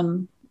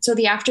 So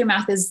the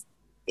aftermath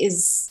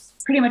is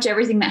pretty much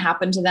everything that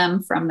happened to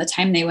them from the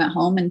time they went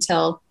home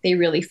until they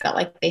really felt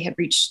like they had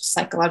reached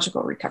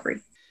psychological recovery.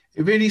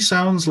 It really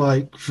sounds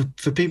like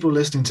for people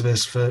listening to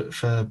this, for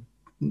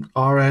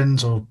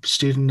RNs or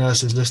student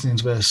nurses listening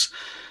to this,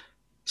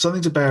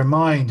 something to bear in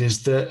mind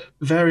is that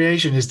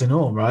variation is the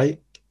norm, right?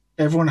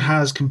 Everyone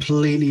has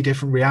completely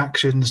different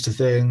reactions to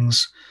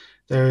things.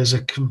 There is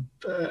a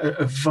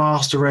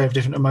vast array of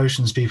different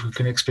emotions people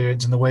can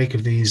experience in the wake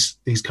of these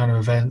kind of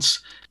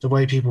events. The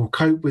way people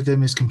cope with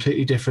them is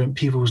completely different.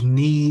 People's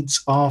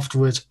needs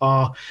afterwards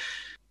are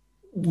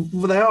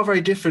very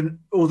different,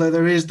 although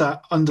there is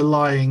that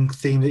underlying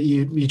theme that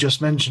you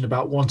just mentioned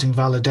about wanting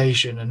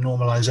validation and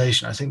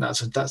normalization. I think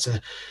that's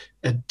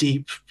a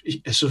deep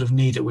sort of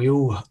need that we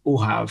all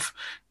have,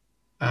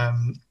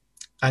 and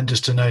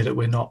just to know that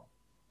we're not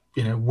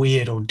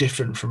weird or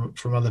different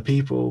from other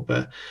people.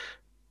 But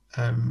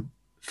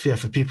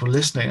for people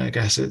listening, I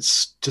guess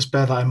it's just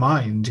bear that in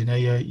mind.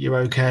 You're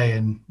okay,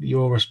 and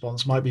your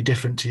response might be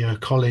different to your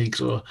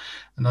colleagues or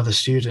other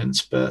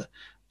students, but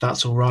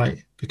that's all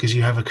right, because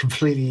you have a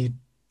completely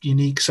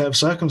unique set of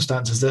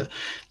circumstances, that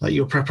like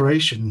your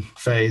preparation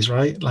phase,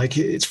 right? Like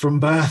it's from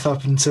birth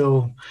up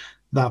until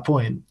that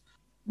point.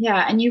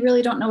 Yeah. And you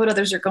really don't know what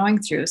others are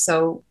going through.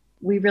 So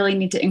we really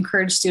need to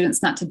encourage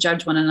students not to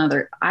judge one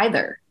another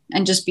either,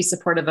 and just be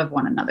supportive of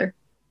one another.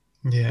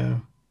 Yeah.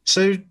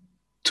 So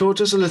talk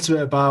to us a little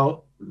bit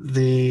about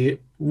the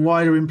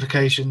wider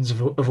implications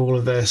of all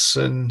of this.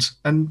 And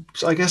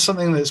I guess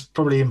something that's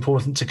probably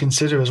important to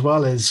consider as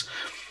well is,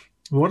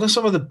 what are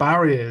some of the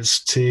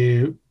barriers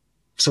to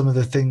some of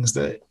the things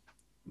that,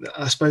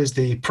 I suppose,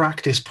 the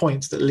practice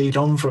points that lead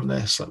on from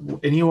this,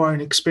 in your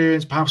own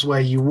experience, perhaps where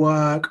you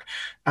work,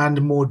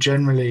 and more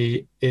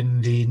generally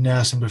in the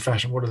nursing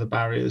profession? What are the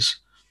barriers?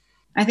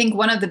 I think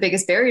one of the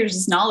biggest barriers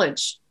is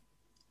knowledge.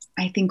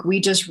 I think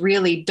we just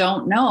really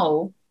don't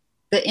know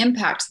the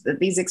impact that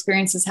these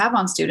experiences have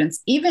on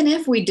students. Even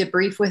if we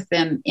debrief with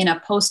them in a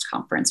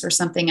post-conference or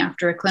something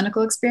after a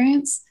clinical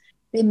experience,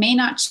 they may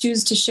not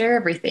choose to share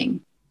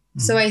everything.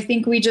 So I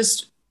think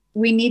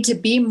we need to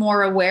be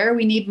more aware.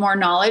 We need more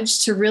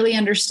knowledge to really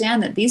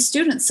understand that these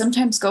students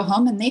sometimes go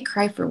home and they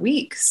cry for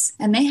weeks,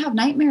 and they have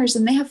nightmares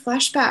and they have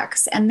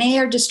flashbacks, and they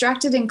are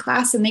distracted in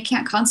class and they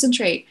can't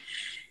concentrate.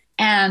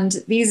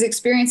 And these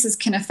experiences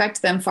can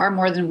affect them far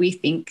more than we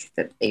think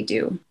that they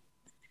do.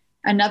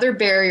 Another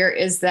barrier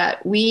is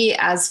that we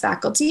as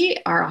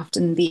faculty are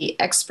often the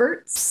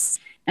experts,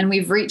 and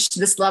we've reached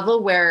this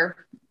level where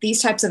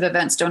these types of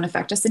events don't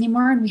affect us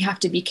anymore, and we have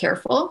to be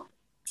careful.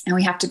 And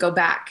we have to go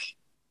back,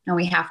 and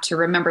we have to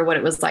remember what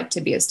it was like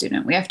to be a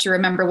student. We have to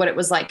remember what it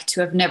was like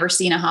to have never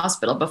seen a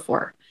hospital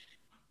before,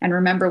 and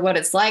remember what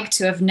it's like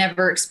to have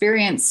never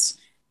experienced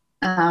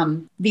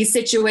these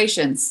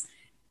situations,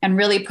 and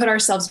really put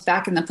ourselves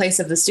back in the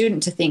place of the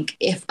student to think,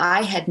 if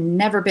I had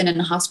never been in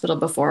a hospital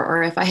before,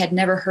 or if I had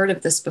never heard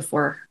of this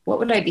before, what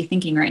would I be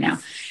thinking right now?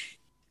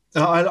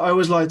 I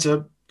always like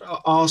to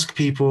ask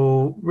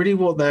people really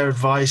what their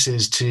advice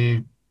is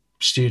to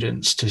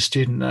students, to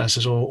student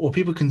nurses, or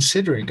people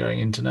considering going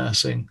into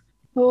nursing.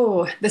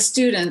 Oh, the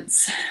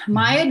students.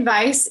 My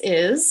advice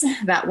is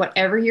that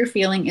whatever you're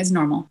feeling is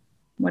normal.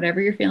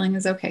 Whatever you're feeling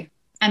is okay.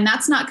 And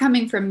that's not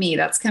coming from me.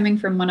 That's coming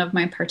from one of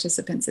my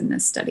participants in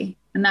this study.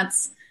 And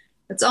that's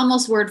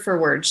almost word for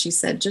word. She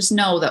said, just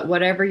know that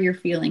whatever you're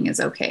feeling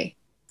is okay.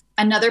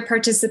 Another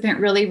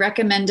participant really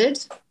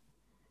recommended,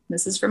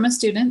 this is from a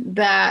student,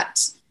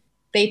 that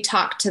they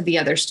talk to the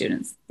other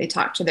students. They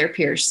talk to their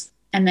peers,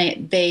 and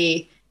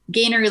they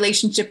gain a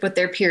relationship with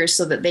their peers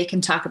so that they can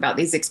talk about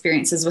these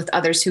experiences with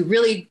others who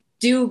really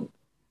do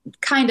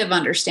kind of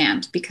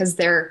understand, because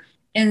they're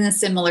in a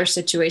similar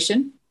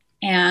situation.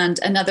 And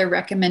another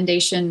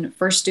recommendation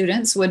for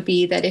students would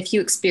be that if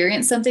you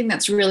experience something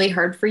that's really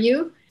hard for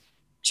you,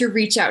 to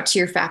reach out to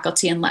your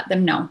faculty and let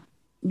them know.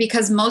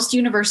 because most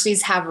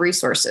universities have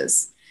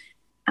resources.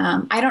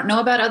 I don't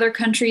know about other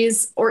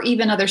countries or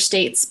even other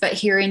states, but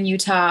here in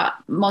Utah,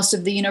 most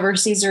of the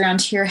universities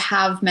around here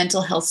have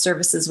mental health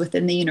services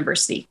within the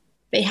university.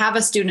 They have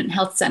a student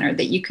health center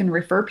that you can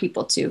refer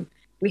people to.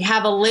 We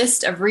have a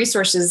list of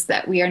resources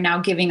that we are now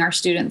giving our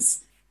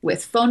students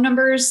with phone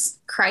numbers,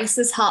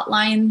 crisis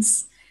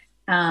hotlines.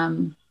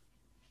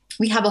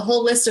 We have a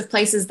whole list of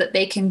places that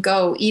they can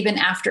go even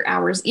after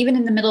hours, even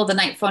in the middle of the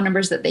night, phone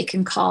numbers that they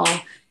can call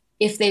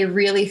if they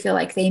really feel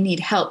like they need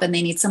help and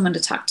they need someone to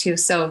talk to.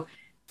 So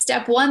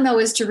step one, though,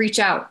 is to reach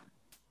out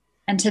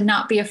and to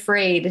not be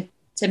afraid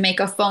to make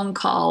a phone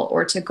call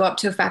or to go up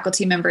to a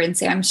faculty member and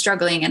say, I'm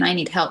struggling and I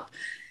need help.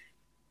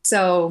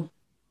 So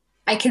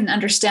I can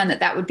understand that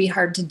that would be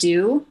hard to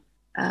do.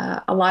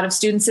 A lot of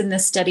students in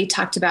this study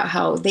talked about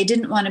how they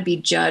didn't want to be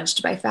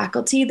judged by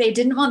faculty. They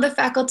didn't want the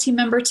faculty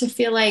member to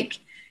feel like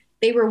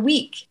they were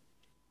weak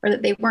or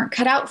that they weren't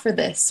cut out for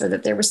this or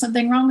that there was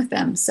something wrong with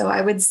them. So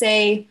I would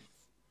say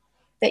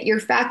that your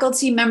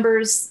faculty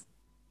members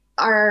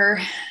are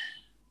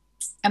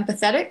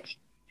empathetic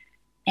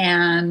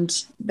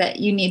and that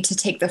you need to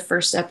take the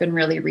first step and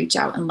really reach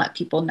out and let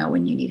people know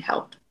when you need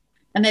help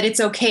and that it's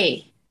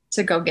okay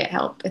to go get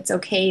help. It's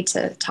okay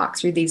to talk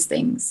through these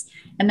things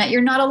and that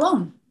you're not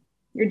alone.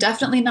 You're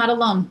definitely not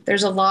alone.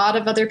 There's a lot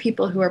of other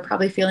people who are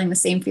probably feeling the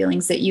same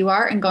feelings that you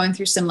are and going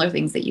through similar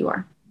things that you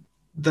are.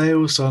 They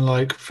all sound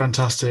like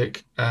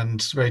fantastic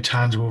and very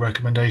tangible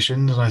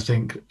recommendations. And I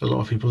think a lot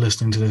of people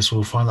listening to this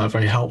will find that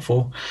very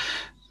helpful,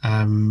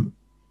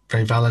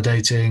 very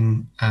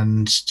validating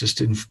and just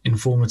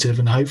informative.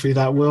 And hopefully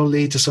that will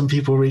lead to some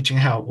people reaching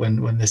out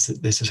when this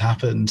has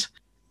happened.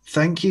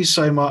 Thank you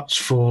so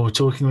much for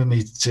talking with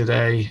me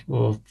today,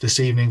 or this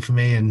evening for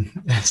me and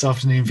this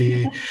afternoon for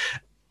you.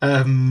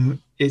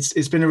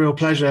 It's been a real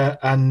pleasure,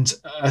 and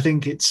I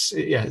think it's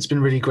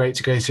been really great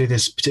to go through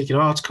this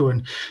particular article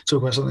and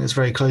talk about something that's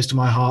very close to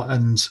my heart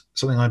and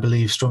something I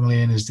believe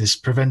strongly in is this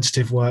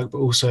preventative work, but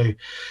also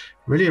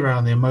really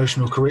around the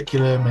emotional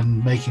curriculum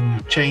and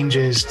making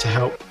changes to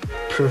help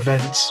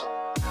prevent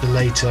the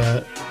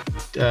later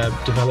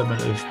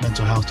development of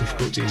mental health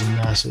difficulties in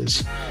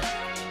nurses.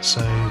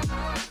 So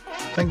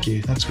thank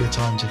you. Thanks for your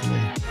time,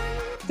 Tiffany.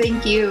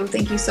 Thank you.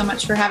 Thank you so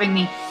much for having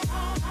me.